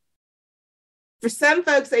time. For some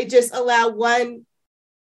folks, they just allow one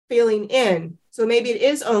feeling in. So maybe it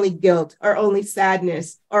is only guilt, or only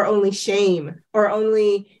sadness, or only shame, or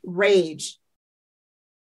only rage.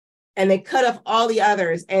 And they cut off all the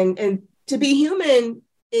others. And to be human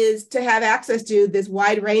is to have access to this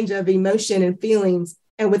wide range of emotion and feelings.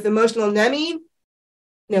 And with emotional numbing,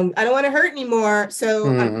 I don't want to hurt anymore, so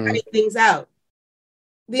I'm cutting things out.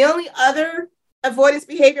 The only other avoidance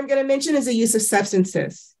behavior I'm going to mention is the use of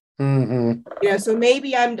substances. So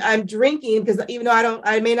maybe I'm drinking because even though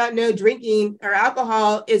I may not know drinking or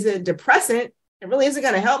alcohol is a depressant, it really isn't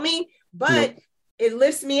going to help me, but it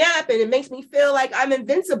lifts me up and it makes me feel like I'm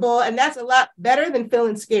invincible, and that's a lot better than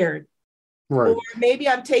feeling scared. Right. Or maybe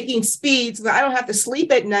I'm taking speed so that I don't have to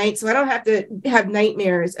sleep at night, so I don't have to have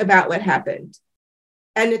nightmares about what happened.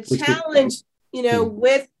 And the challenge,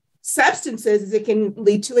 with substances is it can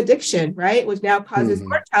lead to addiction, right? Which now causes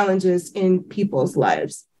more challenges in people's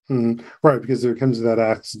lives. Right, because there comes to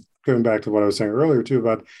that going back to what I was saying earlier too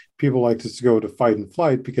about people like to go to fight and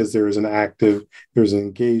flight because there's an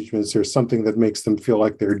engagement, there's something that makes them feel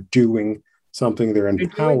like they're doing something, they're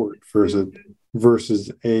empowered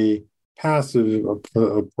versus a passive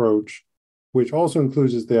approach, which also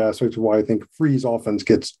includes the aspect of why I think freeze often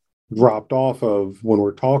gets dropped off of when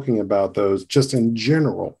we're talking about those just in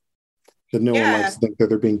general, that no one likes to think that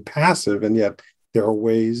they're being passive, and yet there are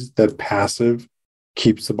ways that passive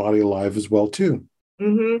keeps the body alive as well too.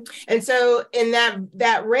 And so in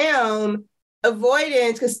that realm,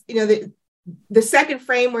 avoidance, because the second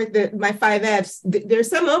framework, my 5Fs, there's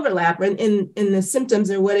some overlap in the symptoms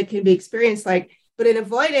or what it can be experienced like. But in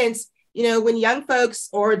avoidance, when young folks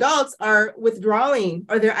or adults are withdrawing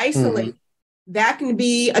or they're isolating, that can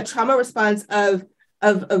be a trauma response of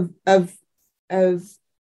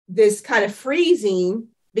this kind of freezing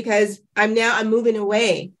because I'm moving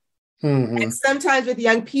away. And sometimes with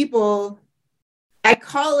young people, I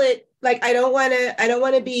call it like I don't want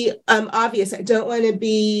to be obvious. I don't want to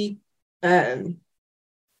be.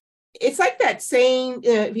 It's like that saying,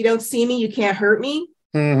 if you don't see me, you can't hurt me.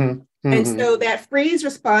 And so that freeze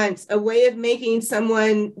response, a way of making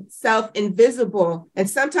someone self-invisible. And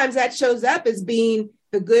sometimes that shows up as being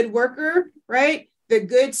the good worker, right? The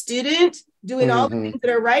good student, doing all the things that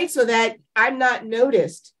are right so that I'm not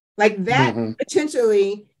noticed. Like that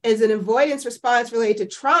potentially is an avoidance response related to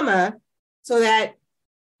trauma so that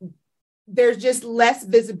there's just less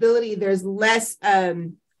visibility, there's less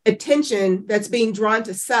attention that's being drawn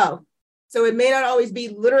to self. So it may not always be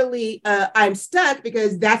literally I'm stuck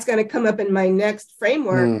because that's going to come up in my next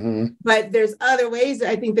framework, but there's other ways that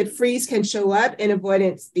I think that freeze can show up in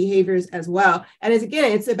avoidance behaviors as well. And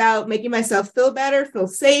it's about making myself feel better, feel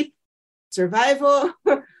safe, survival,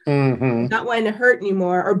 not wanting to hurt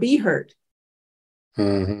anymore or be hurt.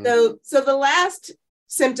 So the last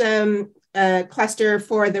symptom cluster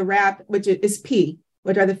for the RAP, which is P,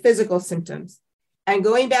 which are the physical symptoms. And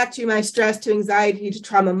going back to my stress to anxiety to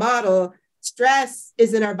trauma model, stress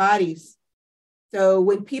is in our bodies. So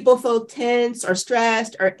when people feel tense or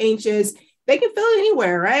stressed or anxious, they can feel it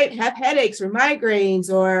anywhere, right? Have headaches or migraines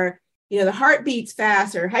or, the heart beats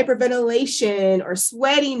fast or hyperventilation or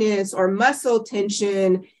sweatiness or muscle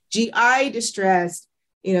tension, GI distress,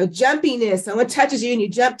 jumpiness. Someone touches you and you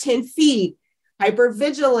jump 10 feet.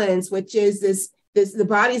 Hypervigilance, which is the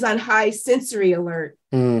body's on high sensory alert.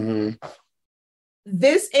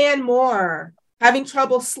 This and more, having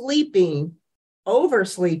trouble sleeping,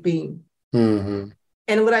 oversleeping. And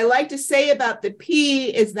what I like to say about the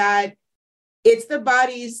P is that it's the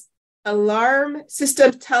body's alarm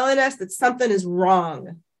system telling us that something is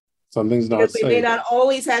wrong. Something's not safe. We may not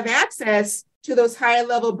always have access to those higher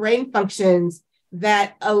level brain functions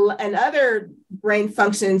and other brain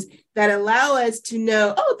functions that allow us to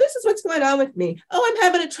know, oh, this is what's going on with me. Oh, I'm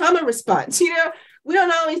having a trauma response. We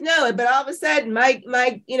don't always know it, but all of a sudden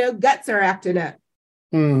my guts are acting up.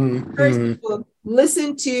 First, people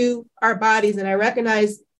listen to our bodies. And I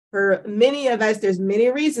recognize for many of us, there's many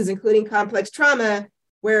reasons, including complex trauma,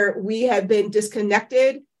 where we have been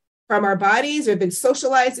disconnected from our bodies or been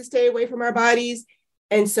socialized to stay away from our bodies.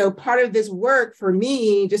 And so part of this work for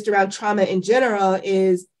me, just around trauma in general,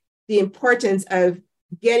 is the importance of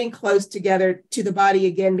getting close together to the body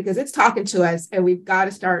again, because it's talking to us and we've got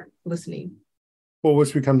to start listening. Well,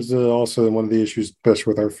 which becomes also one of the issues,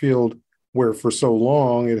 especially with our field, where for so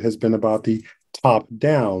long it has been about the top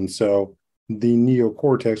down. So the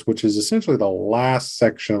neocortex, which is essentially the last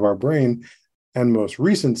section of our brain and most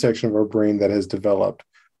recent section of our brain that has developed,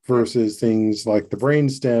 versus things like the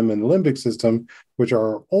brainstem and the limbic system, which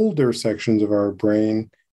are older sections of our brain.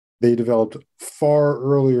 They developed far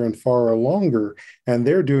earlier and far longer, and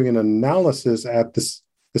they're doing an analysis at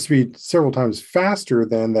the speed several times faster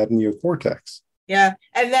than that neocortex. Yeah,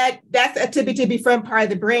 and that's a tippy front part of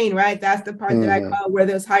the brain, right? That's the part that I call where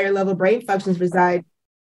those higher level brain functions reside.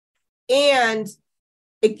 And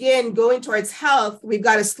again, going towards health, we've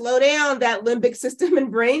got to slow down that limbic system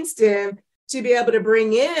and brainstem to be able to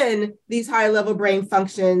bring in these higher level brain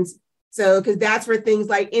functions. So, because that's where things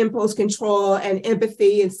like impulse control and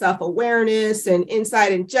empathy and self-awareness and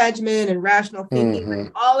insight and judgment and rational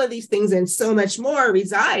thinking, all of these things and so much more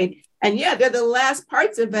reside. And yeah, they're the last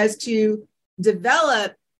parts of us to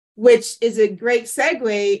develop, which is a great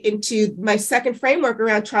segue into my second framework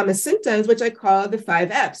around trauma symptoms, which I call the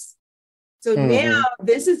 5Fs. So now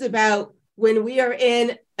this is about when we are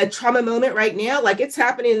in a trauma moment right now, like it's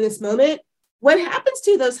happening in this moment, what happens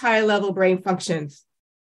to those higher level brain functions?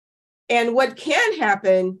 And what can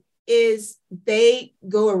happen is they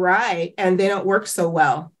go awry and they don't work so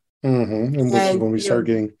well. And which is when we start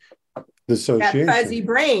getting dissociation. That fuzzy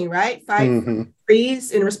brain, right?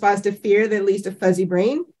 Freeze in response to fear that leads to fuzzy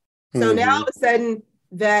brain. So now all of a sudden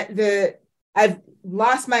I've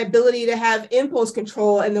lost my ability to have impulse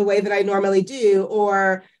control in the way that I normally do,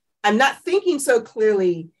 or I'm not thinking so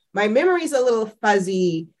clearly. My memory's a little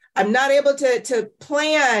fuzzy. I'm not able to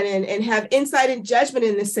plan and have insight and judgment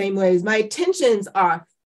in the same ways. My attention's off,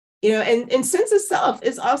 and sense of self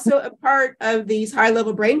is also a part of these high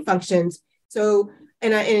level brain functions. So,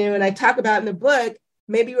 and when I talk about in the book,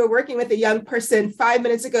 maybe we're working with a young person 5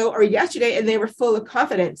 minutes ago or yesterday, and they were full of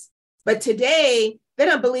confidence. But today they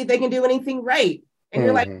don't believe they can do anything right. And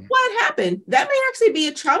you're like, what happened? That may actually be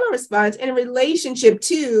a trauma response in relationship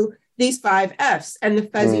to these 5 F's and the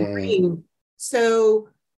fuzzy brain. So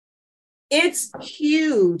it's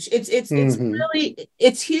huge. It's really,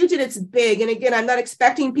 it's huge and it's big. And again, I'm not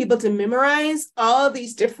expecting people to memorize all of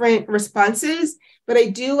these different responses, but I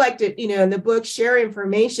do like to, in the book, share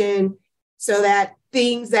information so that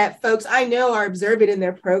things that folks I know are observing in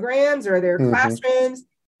their programs or their classrooms,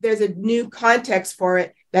 there's a new context for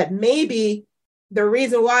it that maybe the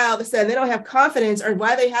reason why all of a sudden they don't have confidence or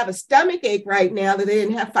why they have a stomach ache right now that they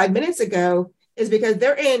didn't have 5 minutes ago is because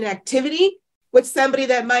they're in an activity with somebody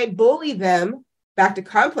that might bully them, back to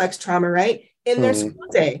complex trauma, right, in their school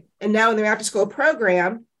day. And now in their after school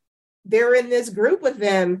program, they're in this group with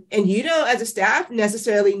them. And you don't, as a staff,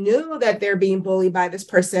 necessarily knew that they're being bullied by this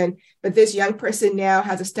person, but this young person now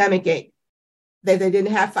has a stomach ache that they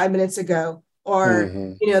didn't have 5 minutes ago.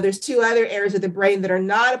 Or, there's 2 other areas of the brain that are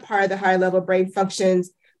not a part of the higher level brain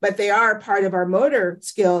functions, but they are a part of our motor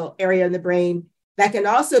skill area in the brain that can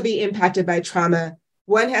also be impacted by trauma.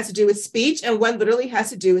 One has to do with speech and one literally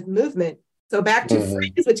has to do with movement. So back to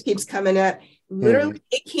freeze, which keeps coming up, literally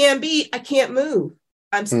it can be, I can't move,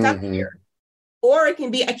 I'm stuck here. Or it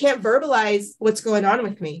can be, I can't verbalize what's going on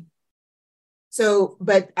with me. So,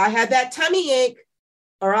 but I had that tummy ache,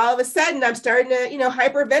 or all of a sudden I'm starting to,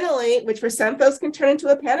 hyperventilate, which for some folks can turn into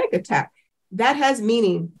a panic attack. That has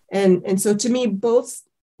meaning. And so to me, both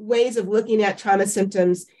ways of looking at trauma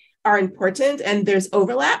symptoms are important and there's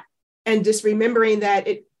overlap. And just remembering that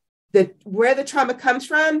where the trauma comes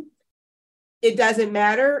from, it doesn't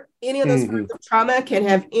matter. Any of those forms of trauma can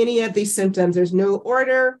have any of these symptoms. There's no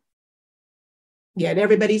order. Yeah, and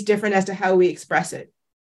everybody's different as to how we express it.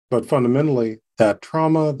 But fundamentally, that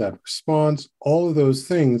trauma, that response, all of those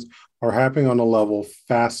things are happening on a level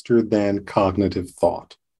faster than cognitive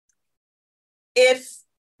thought.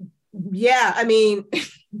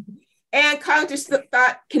 And cognitive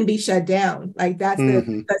thought can be shut down. Like that's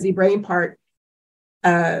the fuzzy brain part.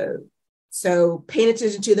 So paying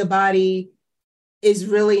attention to the body is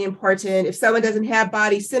really important. If someone doesn't have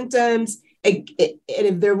body symptoms, and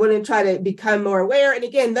if they're willing to try to become more aware, and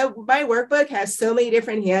again, my workbook has so many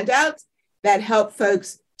different handouts that help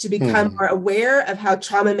folks to become more aware of how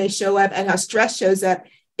trauma may show up and how stress shows up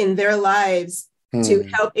in their lives to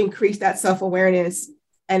help increase that self-awareness.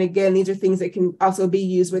 And again, these are things that can also be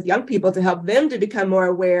used with young people to help them to become more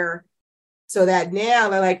aware so that now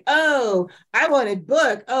they're like, oh, I wanted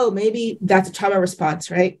book. Oh, maybe that's a trauma response,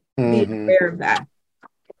 right? Be aware of that.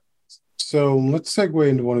 So let's segue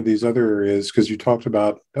into one of these other areas because you talked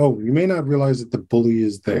about, you may not realize that the bully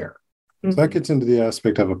is there. So that gets into the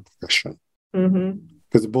aspect of oppression.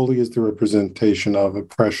 Because the bully is the representation of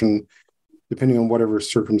oppression, depending on whatever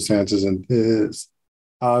circumstances it is.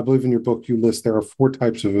 I believe in your book, you list there are 4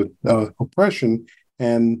 types of oppression.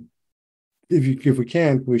 And if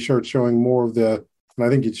we start showing more of and I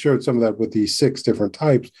think you showed some of that with the 6 different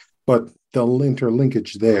types, but the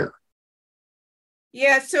interlinkage there.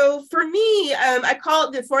 Yeah, so for me, I call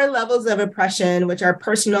it the 4 levels of oppression, which are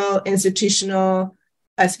personal, interpersonal,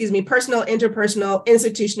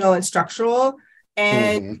 institutional, and structural.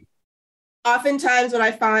 And oftentimes what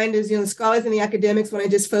I find is, the scholars and the academics, when I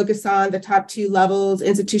just focus on the top 2 levels,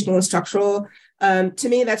 institutional and structural, to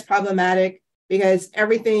me, that's problematic because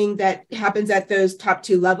everything that happens at those top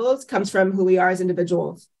 2 levels comes from who we are as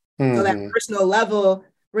individuals. So that personal level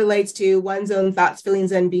relates to one's own thoughts,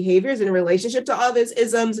 feelings, and behaviors in relationship to all those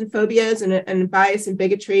isms and phobias and bias and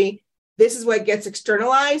bigotry. This is what gets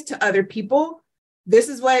externalized to other people. This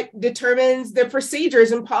is what determines the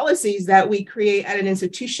procedures and policies that we create at an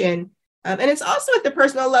institution. And it's also at the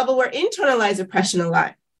personal level where internalized oppression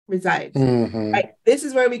resides. Right? This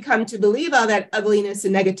is where we come to believe all that ugliness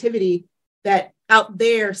and negativity that out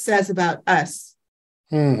there says about us.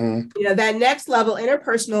 That next level,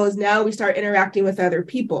 interpersonal, is now we start interacting with other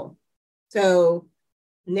people. So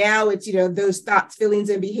now it's, those thoughts, feelings,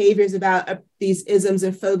 and behaviors about these isms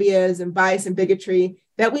and phobias and bias and bigotry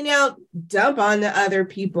that we now dump on to other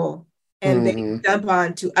people and they dump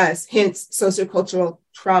on to us, hence sociocultural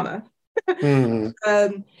trauma.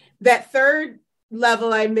 That third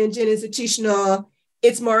level I mentioned, institutional,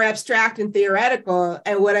 it's more abstract and theoretical.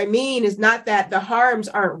 And what I mean is not that the harms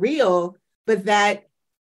aren't real, but that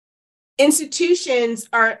institutions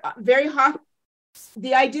are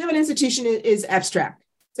the idea of an institution is abstract.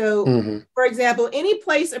 So, for example, any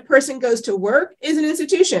place a person goes to work is an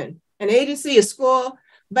institution, an agency, a school,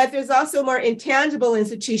 but there's also more intangible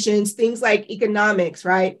institutions, things like economics,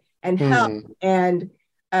 right? And health and,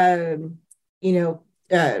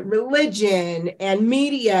 religion and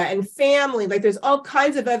media and family. Like there's all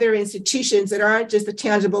kinds of other institutions that aren't just the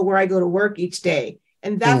tangible where I go to work each day.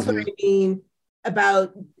 And that's what I mean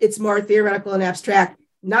about it's more theoretical and abstract.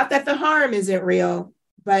 Not that the harm isn't real,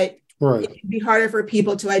 but it can be harder for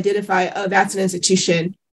people to identify, oh, that's an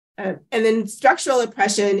institution. And then structural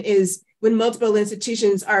oppression is when multiple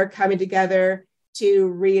institutions are coming together to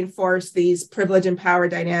reinforce these privilege and power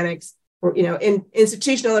dynamics. Or, in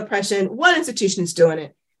institutional oppression, one institution is doing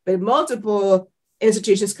it, but multiple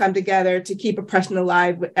institutions come together to keep oppression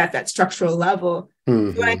alive at that structural level.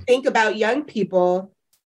 When I think about young people,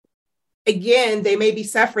 again, they may be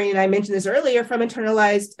suffering, and I mentioned this earlier, from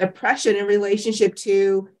internalized oppression in relationship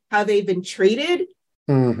to how they've been treated,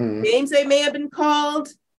 names they may have been called,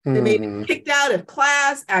 they may be kicked out of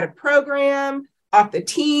class, out of program, off the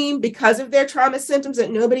team because of their trauma symptoms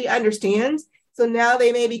that nobody understands. So now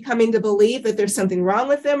they may be coming to believe that there's something wrong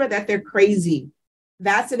with them or that they're crazy.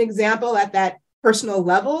 That's an example at that personal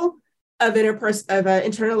level of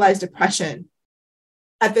internalized oppression.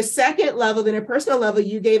 At the second level, the interpersonal level,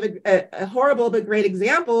 you gave a horrible but great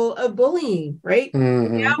example of bullying, right?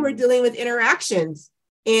 Now we're dealing with interactions.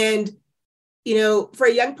 And, for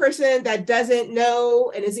a young person that doesn't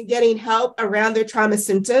know and isn't getting help around their trauma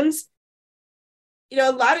symptoms,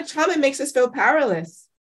 a lot of trauma makes us feel powerless.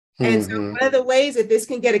 And so one of the ways that this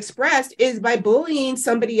can get expressed is by bullying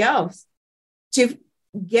somebody else to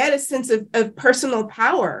get a sense of personal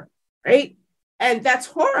power, right? And that's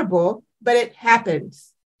horrible, but it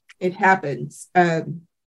happens. It happens. Yeah,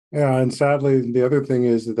 and sadly, the other thing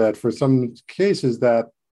is that for some cases, that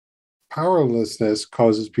powerlessness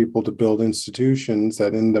causes people to build institutions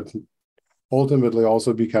that end up ultimately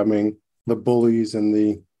also becoming the bullies and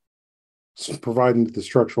the providing the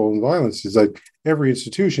structural violence. Is like every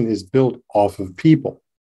institution is built off of people.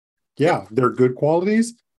 Yeah, they're good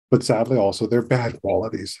qualities, but sadly also they're bad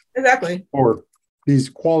qualities. Exactly. Or these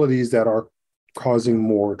qualities that are causing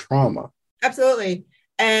more trauma. Absolutely.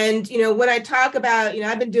 And, when I talk about,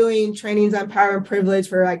 I've been doing trainings on power and privilege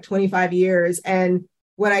for like 25 years. And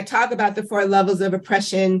when I talk about the 4 levels of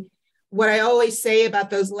oppression, what I always say about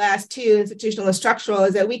those last 2, institutional and structural,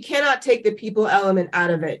 is that we cannot take the people element out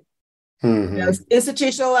of it.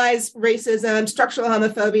 Institutionalized racism, structural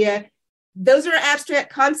homophobia, those are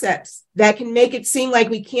abstract concepts that can make it seem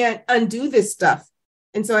like we can't undo this stuff.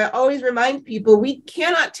 And so I always remind people we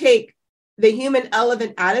cannot take the human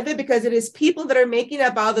element out of it because it is people that are making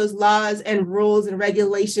up all those laws and rules and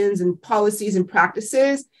regulations and policies and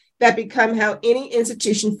practices that become how any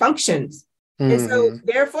institution functions. And so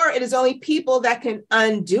therefore it is only people that can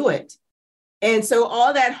undo it. And so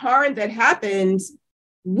all that harm that happens,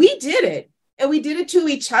 we did it, and we did it to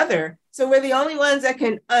each other. So we're the only ones that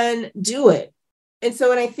can undo it. And so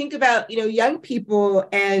when I think about, young people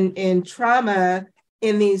and in trauma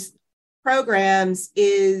in these programs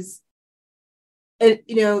is,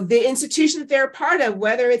 the institution that they're a part of,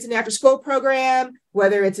 whether it's an after-school program,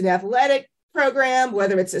 whether it's an athletic program,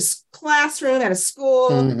 whether it's a classroom at a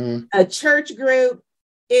school, a church group,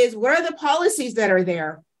 is what are the policies that are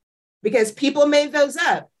there? Because people made those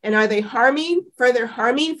up. And are they further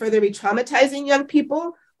re-traumatizing young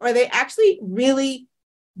people? Or are they actually really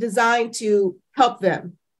designed to help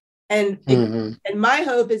them? And my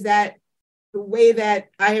hope is that the way that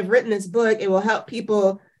I have written this book, it will help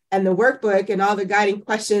people, and the workbook and all the guiding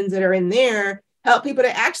questions that are in there, help people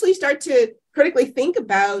to actually start to critically think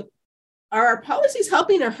about, are our policies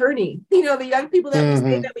helping or hurting? The young people that we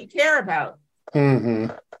say that we care about.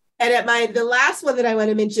 And the last one that I want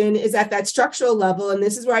to mention is at that structural level. And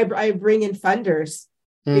this is where I bring in funders,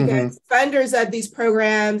 because funders of these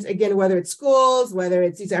programs, again, whether it's schools, whether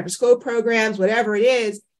it's these after school programs, whatever it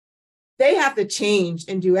is, they have to change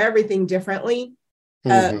and do everything differently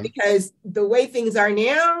because the way things are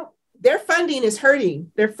now, their funding is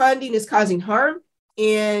hurting. Their funding is causing harm.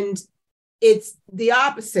 And it's the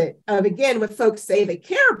opposite of, again, what folks say they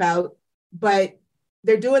care about, but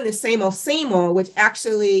they're doing the same old, which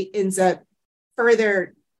actually ends up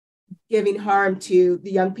further giving harm to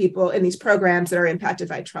the young people in these programs that are impacted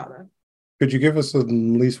by trauma. Could you give us at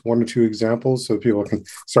least 1 or 2 examples so people can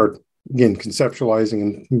start, again,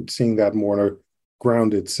 conceptualizing and seeing that more in a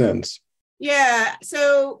grounded sense? Yeah.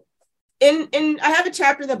 So I have a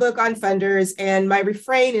chapter in the book on funders, and my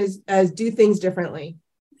refrain is do things differently.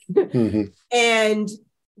 And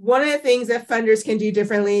one of the things that funders can do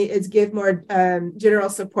differently is give more general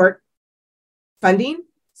support funding.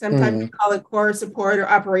 Sometimes we call it core support or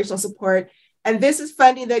operational support. And this is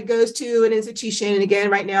funding that goes to an institution. And again,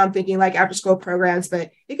 right now I'm thinking like after school programs, but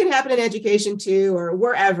it can happen in education too, or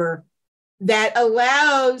wherever, that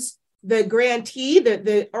allows the grantee,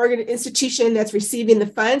 the institution that's receiving the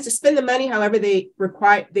funds, to spend the money however they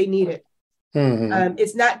need it.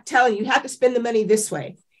 It's not telling you have to spend the money this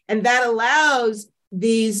way. And that allows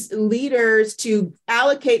these leaders to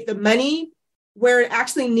allocate the money where it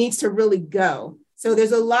actually needs to really go. So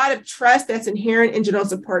there's a lot of trust that's inherent in general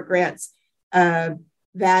support grants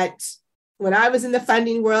that when I was in the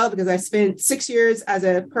funding world, because I spent 6 years as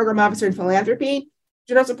a program officer in philanthropy,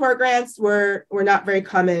 general support grants were not very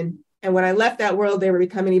common. And when I left that world, they were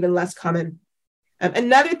becoming even less common.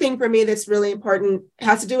 Another thing for me that's really important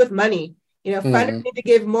has to do with money. Funders need to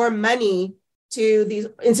give more money to these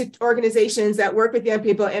organizations that work with young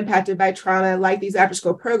people impacted by trauma, like these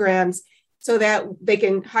after-school programs, so that they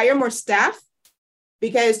can hire more staff.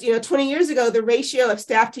 Because 20 years ago, the ratio of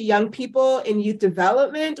staff to young people in youth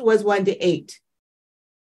development was 1-8.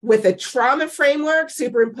 With a trauma framework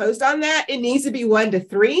superimposed on that, it needs to be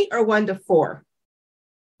 1-3 or 1-4.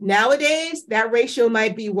 Nowadays, that ratio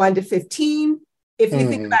might be 1-15. If you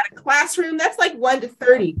think about a classroom, that's like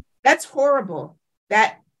 1-30. That's horrible.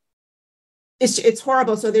 It's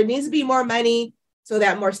horrible. So there needs to be more money so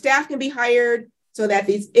that more staff can be hired, so that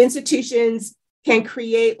these institutions can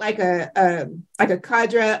create like a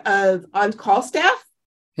cadre of on-call staff,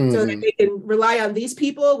 so that they can rely on these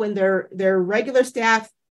people when their regular staff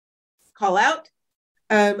call out.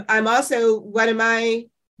 I'm also, one of my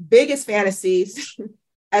biggest fantasies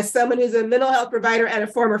as someone who's a mental health provider and a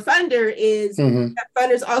former funder is that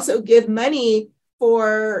funders also give money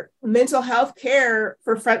for mental health care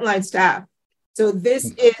for frontline staff. So this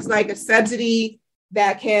is like a subsidy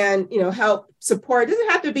that can, help support. It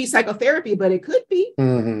doesn't have to be psychotherapy, but it could be.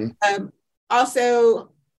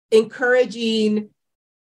 Also encouraging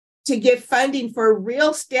to give funding for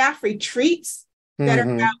real staff retreats that are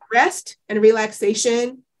about rest and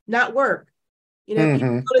relaxation, not work. People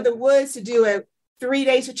go to the woods to do a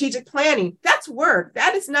 3-day strategic planning. That's work.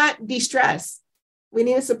 That is not de-stress. We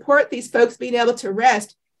need to support these folks being able to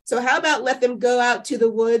rest. So how about let them go out to the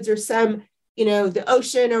woods or some, the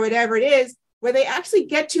ocean or whatever it is, where they actually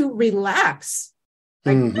get to relax.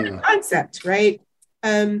 Like what a concept, right?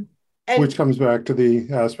 And which comes back to the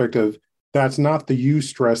aspect of that's not the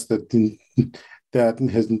stress that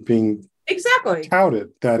hasn't been exactly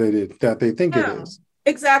touted that they think it is.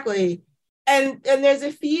 Exactly. And there's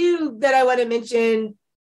a few that I want to mention,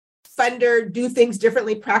 funder do things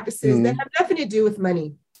differently practices that have nothing to do with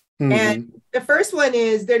money. And the first one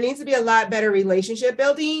is there needs to be a lot better relationship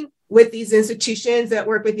building with these institutions that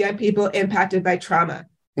work with young people impacted by trauma.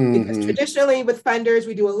 Because traditionally with funders,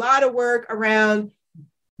 we do a lot of work around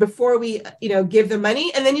before we, give the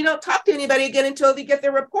money, and then you don't talk to anybody again until they get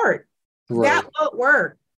their report. Right. That won't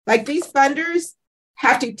work. Like these funders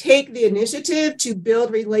have to take the initiative to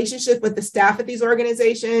build relationship with the staff at these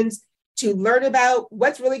organizations, to learn about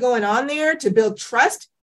what's really going on there, to build trust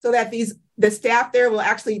so that the staff there will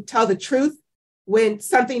actually tell the truth when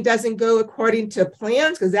something doesn't go according to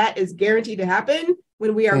plans, because that is guaranteed to happen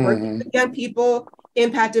when we are working with young people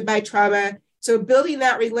impacted by trauma. So building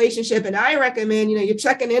that relationship, and I recommend, you're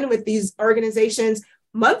checking in with these organizations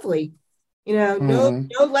monthly, no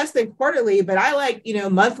less than quarterly, but I like,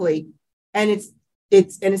 monthly. And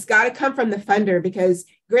it's got to come from the funder, because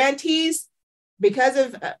grantees, because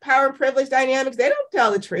of power and privilege dynamics, they don't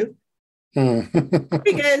tell the truth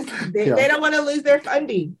because they don't want to lose their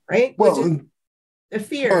funding, right? Well, which is the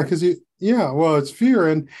fear. It's fear.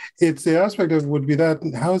 And it's the aspect of would be that,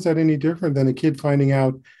 how is that any different than a kid finding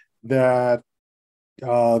out that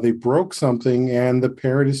they broke something and the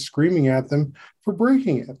parent is screaming at them for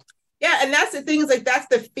breaking it? Yeah. And that's the thing, is like, that's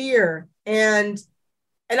the fear. And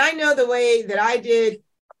I know the way that I did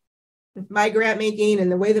my grant making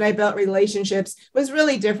and the way that I built relationships was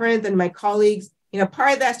really different than my colleagues.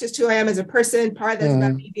 Part of that's just who I am as a person. Part of that's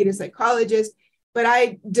about me being a psychologist. But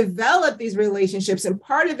I developed these relationships. And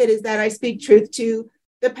part of it is that I speak truth to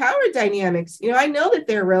the power dynamics. I know that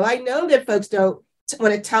they're real. I know that folks don't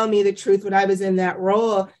want to tell me the truth when I was in that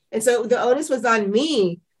role. And so the onus was on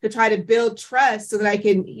me to try to build trust so that I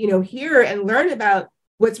can, hear and learn about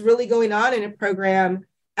what's really going on in a program,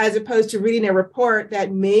 as opposed to reading a report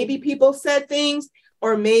that maybe people said things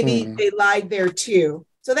or maybe they lied there too.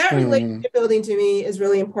 So that relationship building to me is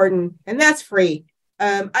really important, and that's free.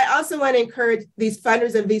 I also want to encourage these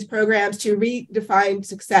funders of these programs to redefine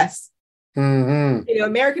success.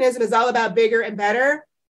 Americanism is all about bigger and better.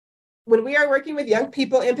 When we are working with young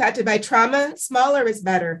people impacted by trauma, smaller is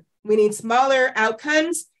better. We need smaller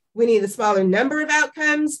outcomes. We need a smaller number of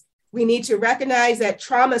outcomes. We need to recognize that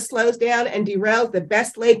trauma slows down and derails the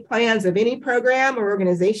best laid plans of any program or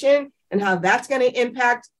organization, and how that's going to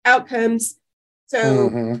impact outcomes.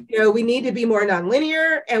 So, we need to be more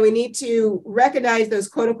nonlinear, and we need to recognize those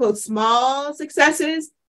quote unquote small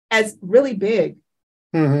successes as really big.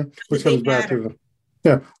 Which comes back to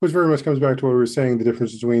which very much comes back to what we were saying, the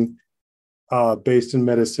difference between based in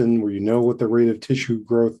medicine, where you know what the rate of tissue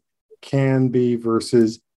growth can be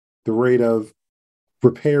versus the rate of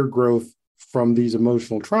repair growth from these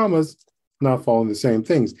emotional traumas not following the same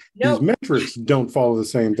things. These metrics don't follow the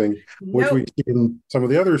same thing, which we see in some of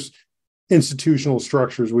the other institutional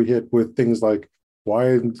structures we hit with things like, why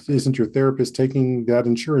isn't your therapist taking that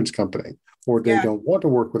insurance company? Or they don't want to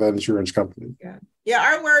work with that insurance company.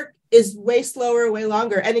 Our work is way slower, way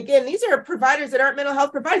longer. And again, these are providers that aren't mental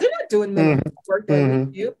health providers. They're not doing mental health work that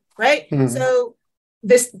we do, right? So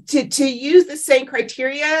this to use the same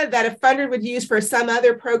criteria that a funder would use for some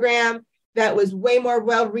other program that was way more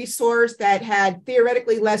well-resourced, that had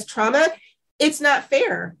theoretically less trauma, it's not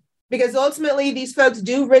fair. Because ultimately, these folks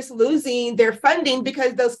do risk losing their funding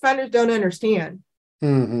because those funders don't understand.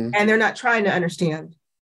 And they're not trying to understand.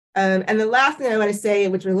 And the last thing I want to say,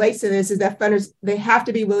 which relates to this, is that funders, they have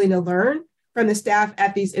to be willing to learn from the staff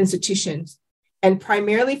at these institutions, and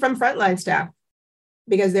primarily from frontline staff,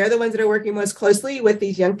 because they're the ones that are working most closely with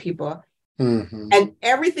these young people. And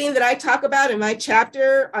everything that I talk about in my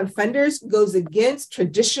chapter on funders goes against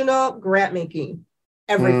traditional grant making,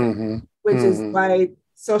 everything, which is why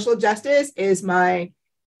social justice is my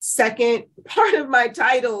second part of my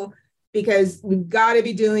title, because we've got to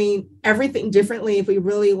be doing everything differently if we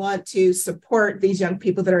really want to support these young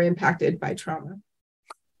people that are impacted by trauma.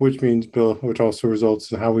 Which also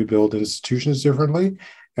results in how we build institutions differently,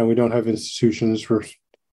 and we don't have institutions for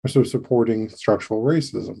supporting structural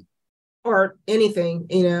racism. Or anything,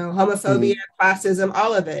 homophobia, classism,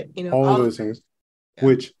 all of it, all of those things,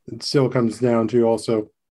 which still comes down to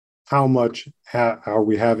also how much are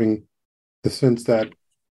we having the sense that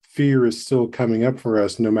fear is still coming up for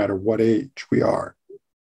us no matter what age we are,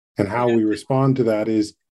 and how we respond to that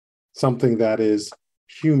is something that is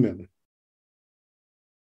human.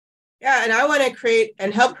 And I want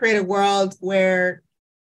to help create a world where,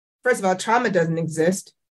 first of all, trauma doesn't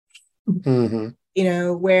exist.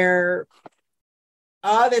 Where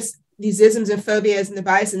all these isms and phobias and the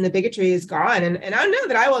bias and the bigotry is gone. And I know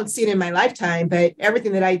that I won't see it in my lifetime, but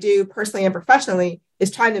everything that I do personally and professionally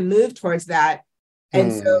is trying to move towards that.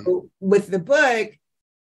 And so with the book,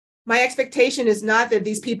 my expectation is not that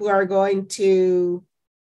these people are going to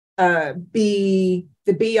be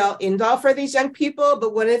the be all end all for these young people.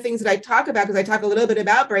 But one of the things that I talk about, because I talk a little bit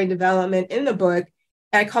about brain development in the book,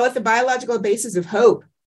 and I call it the biological basis of hope,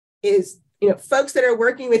 is folks that are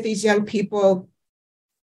working with these young people,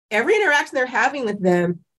 every interaction they're having with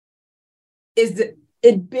them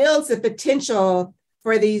it builds the potential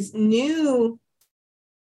for these new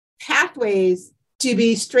pathways to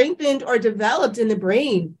be strengthened or developed in the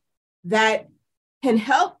brain that can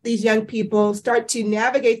help these young people start to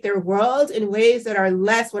navigate their world in ways that are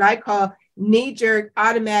less what I call knee-jerk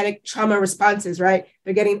automatic trauma responses, right?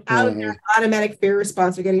 They're getting out of their automatic fear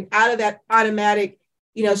response. They're getting out of that automatic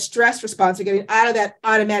stress response. They're getting out of that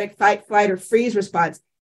automatic fight, flight, or freeze response.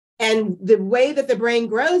 And the way that the brain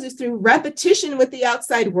grows is through repetition with the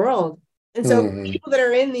outside world. And so people that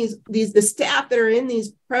are in the staff that are in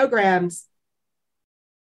these programs,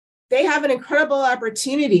 they have an incredible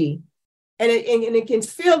opportunity. And it can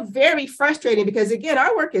feel very frustrating because, again,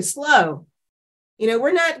 our work is slow.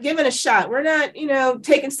 We're not giving a shot. We're not,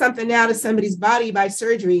 taking something out of somebody's body by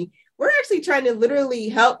surgery. We're actually trying to literally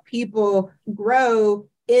help people grow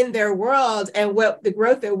in their world, and what the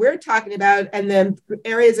growth that we're talking about and the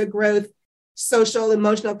areas of growth, social,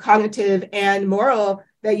 emotional, cognitive, and moral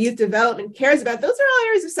that youth development cares about, those are all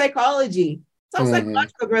areas of psychology. It's all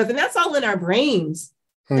psychological growth, and that's all in our brains.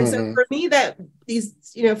 And so for me, that these,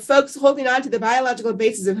 folks holding on to the biological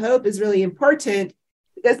basis of hope is really important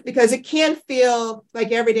because it can feel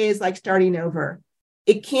like every day is like starting over.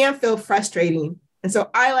 It can feel frustrating. And so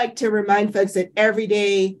I like to remind folks that every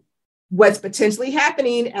day, what's potentially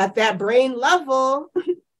happening at that brain level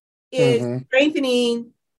is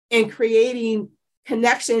strengthening and creating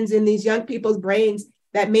connections in these young people's brains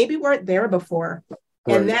that maybe weren't there before.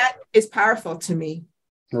 Right. And that is powerful to me.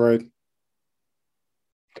 Right.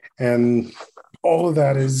 And all of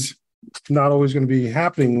that is not always going to be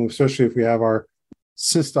happening, especially if we have our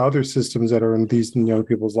other systems that are in these young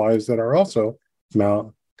people's lives that are also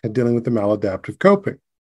dealing with the maladaptive coping.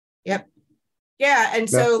 Yep. Yeah. And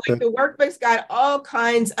so the workbook's got all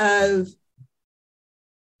kinds of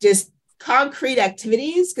just concrete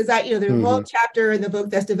activities, because there's a whole chapter in the book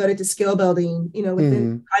that's devoted to skill building,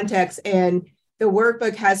 within context. And the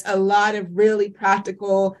workbook has a lot of really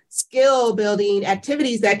practical skill building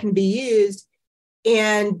activities that can be used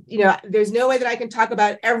And, there's no way that I can talk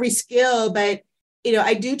about every skill, but,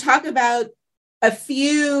 I do talk about a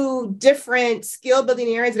few different skill building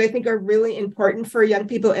areas that I think are really important for young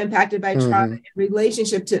people impacted by trauma in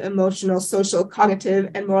relationship to emotional, social, cognitive,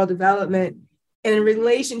 and moral development. And in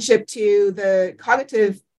relationship to the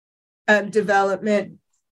cognitive development,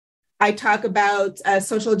 I talk about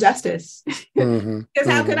social justice. Because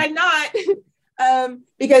how could I not?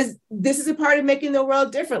 Because this is a part of making the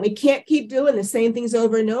world different. We can't keep doing the same things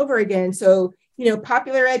over and over again. So,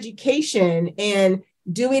 popular education and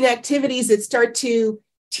doing activities that start to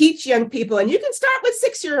teach young people. And you can start with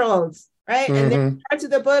 6-year-olds, right? And there are parts of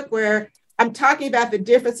the book where I'm talking about the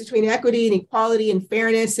difference between equity and equality and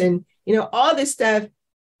fairness and, all this stuff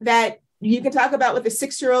that you can talk about with a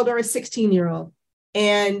 6-year-old or a 16-year-old.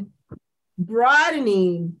 And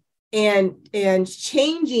broadening and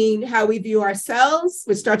changing how we view ourselves,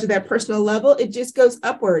 which starts at that personal level, it just goes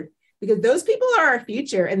upward because those people are our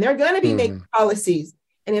future and they're going to be making policies.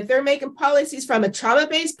 And if they're making policies from a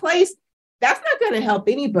trauma-based place, that's not going to help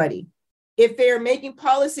anybody. If they're making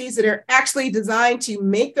policies that are actually designed to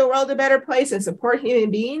make the world a better place and support human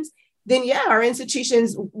beings, then yeah, our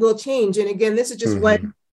institutions will change. And again, this is just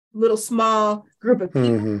one little small group of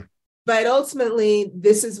people. But ultimately,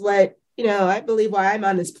 this is what, I believe why I'm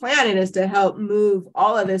on this planet is to help move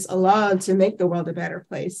all of this along to make the world a better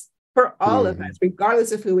place for all of us,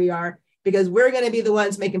 regardless of who we are, because we're going to be the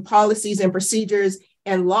ones making policies and procedures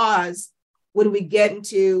and laws when we get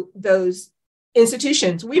into those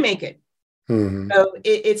institutions. We make it. So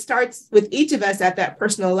it starts with each of us at that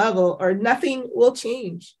personal level or nothing will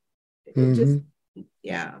change. It just,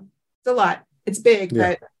 it's a lot. It's big,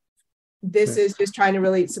 but this is just trying to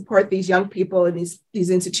really support these young people and these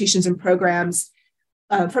institutions and programs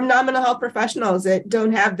from non-mental health professionals that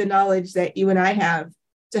don't have the knowledge that you and I have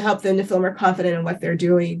to help them to feel more confident in what they're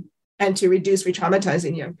doing and to reduce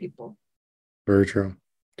re-traumatizing young people. Very true.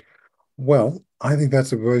 Well, I think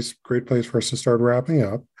that's a great place for us to start wrapping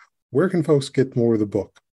up. Where can folks get more of the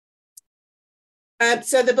book?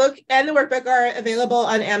 So the book and the workbook are available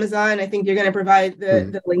on Amazon. I think you're going to provide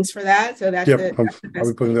the links for that. So that's I'll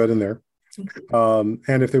be putting that in there.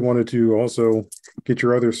 And if they wanted to also get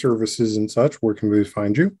your other services and such, where can we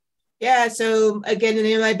find you? Yeah. So again, the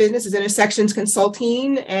name of my business is Intersections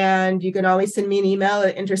Consulting, and you can always send me an email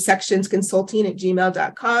at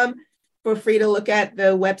intersectionsconsulting@gmail.com. Feel free to look at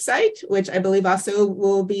the website, which I believe also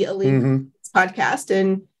will be a link to this podcast.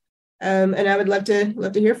 And I would love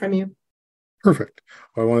to hear from you. Perfect.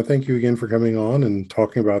 Well, I want to thank you again for coming on and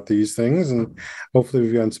talking about these things. And hopefully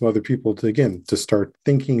we've gotten some other people to start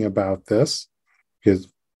thinking about this, because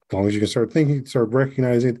as long as you can start thinking, start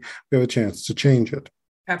recognizing it, we have a chance to change it.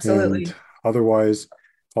 Absolutely. And otherwise,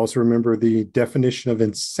 also remember the definition of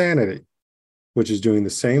insanity, which is doing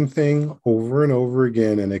the same thing over and over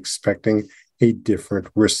again and expecting a different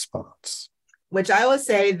response. Which I will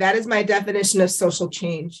say that is my definition of social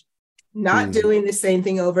change. Not doing the same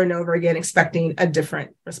thing over and over again, expecting a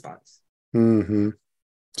different response.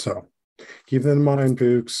 So keep that in mind,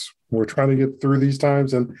 folks. We're trying to get through these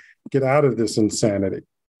times and get out of this insanity.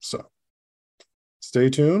 So stay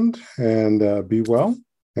tuned and be well.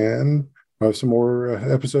 And I have some more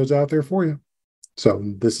episodes out there for you. So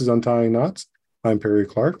this is Untying Knots. I'm Perry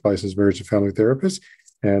Clark, licensed marriage and family therapist.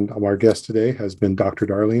 And our guest today has been Dr.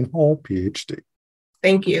 Darlene Hall, PhD.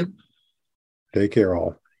 Thank you. Take care,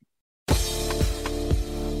 all.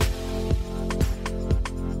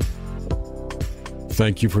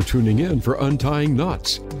 Thank you for tuning in for Untying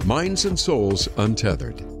Knots, Minds and Souls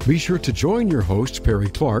Untethered. Be sure to join your host, Perry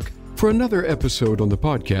Clark, for another episode on the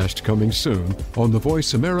podcast coming soon on the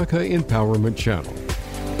Voice America Empowerment Channel.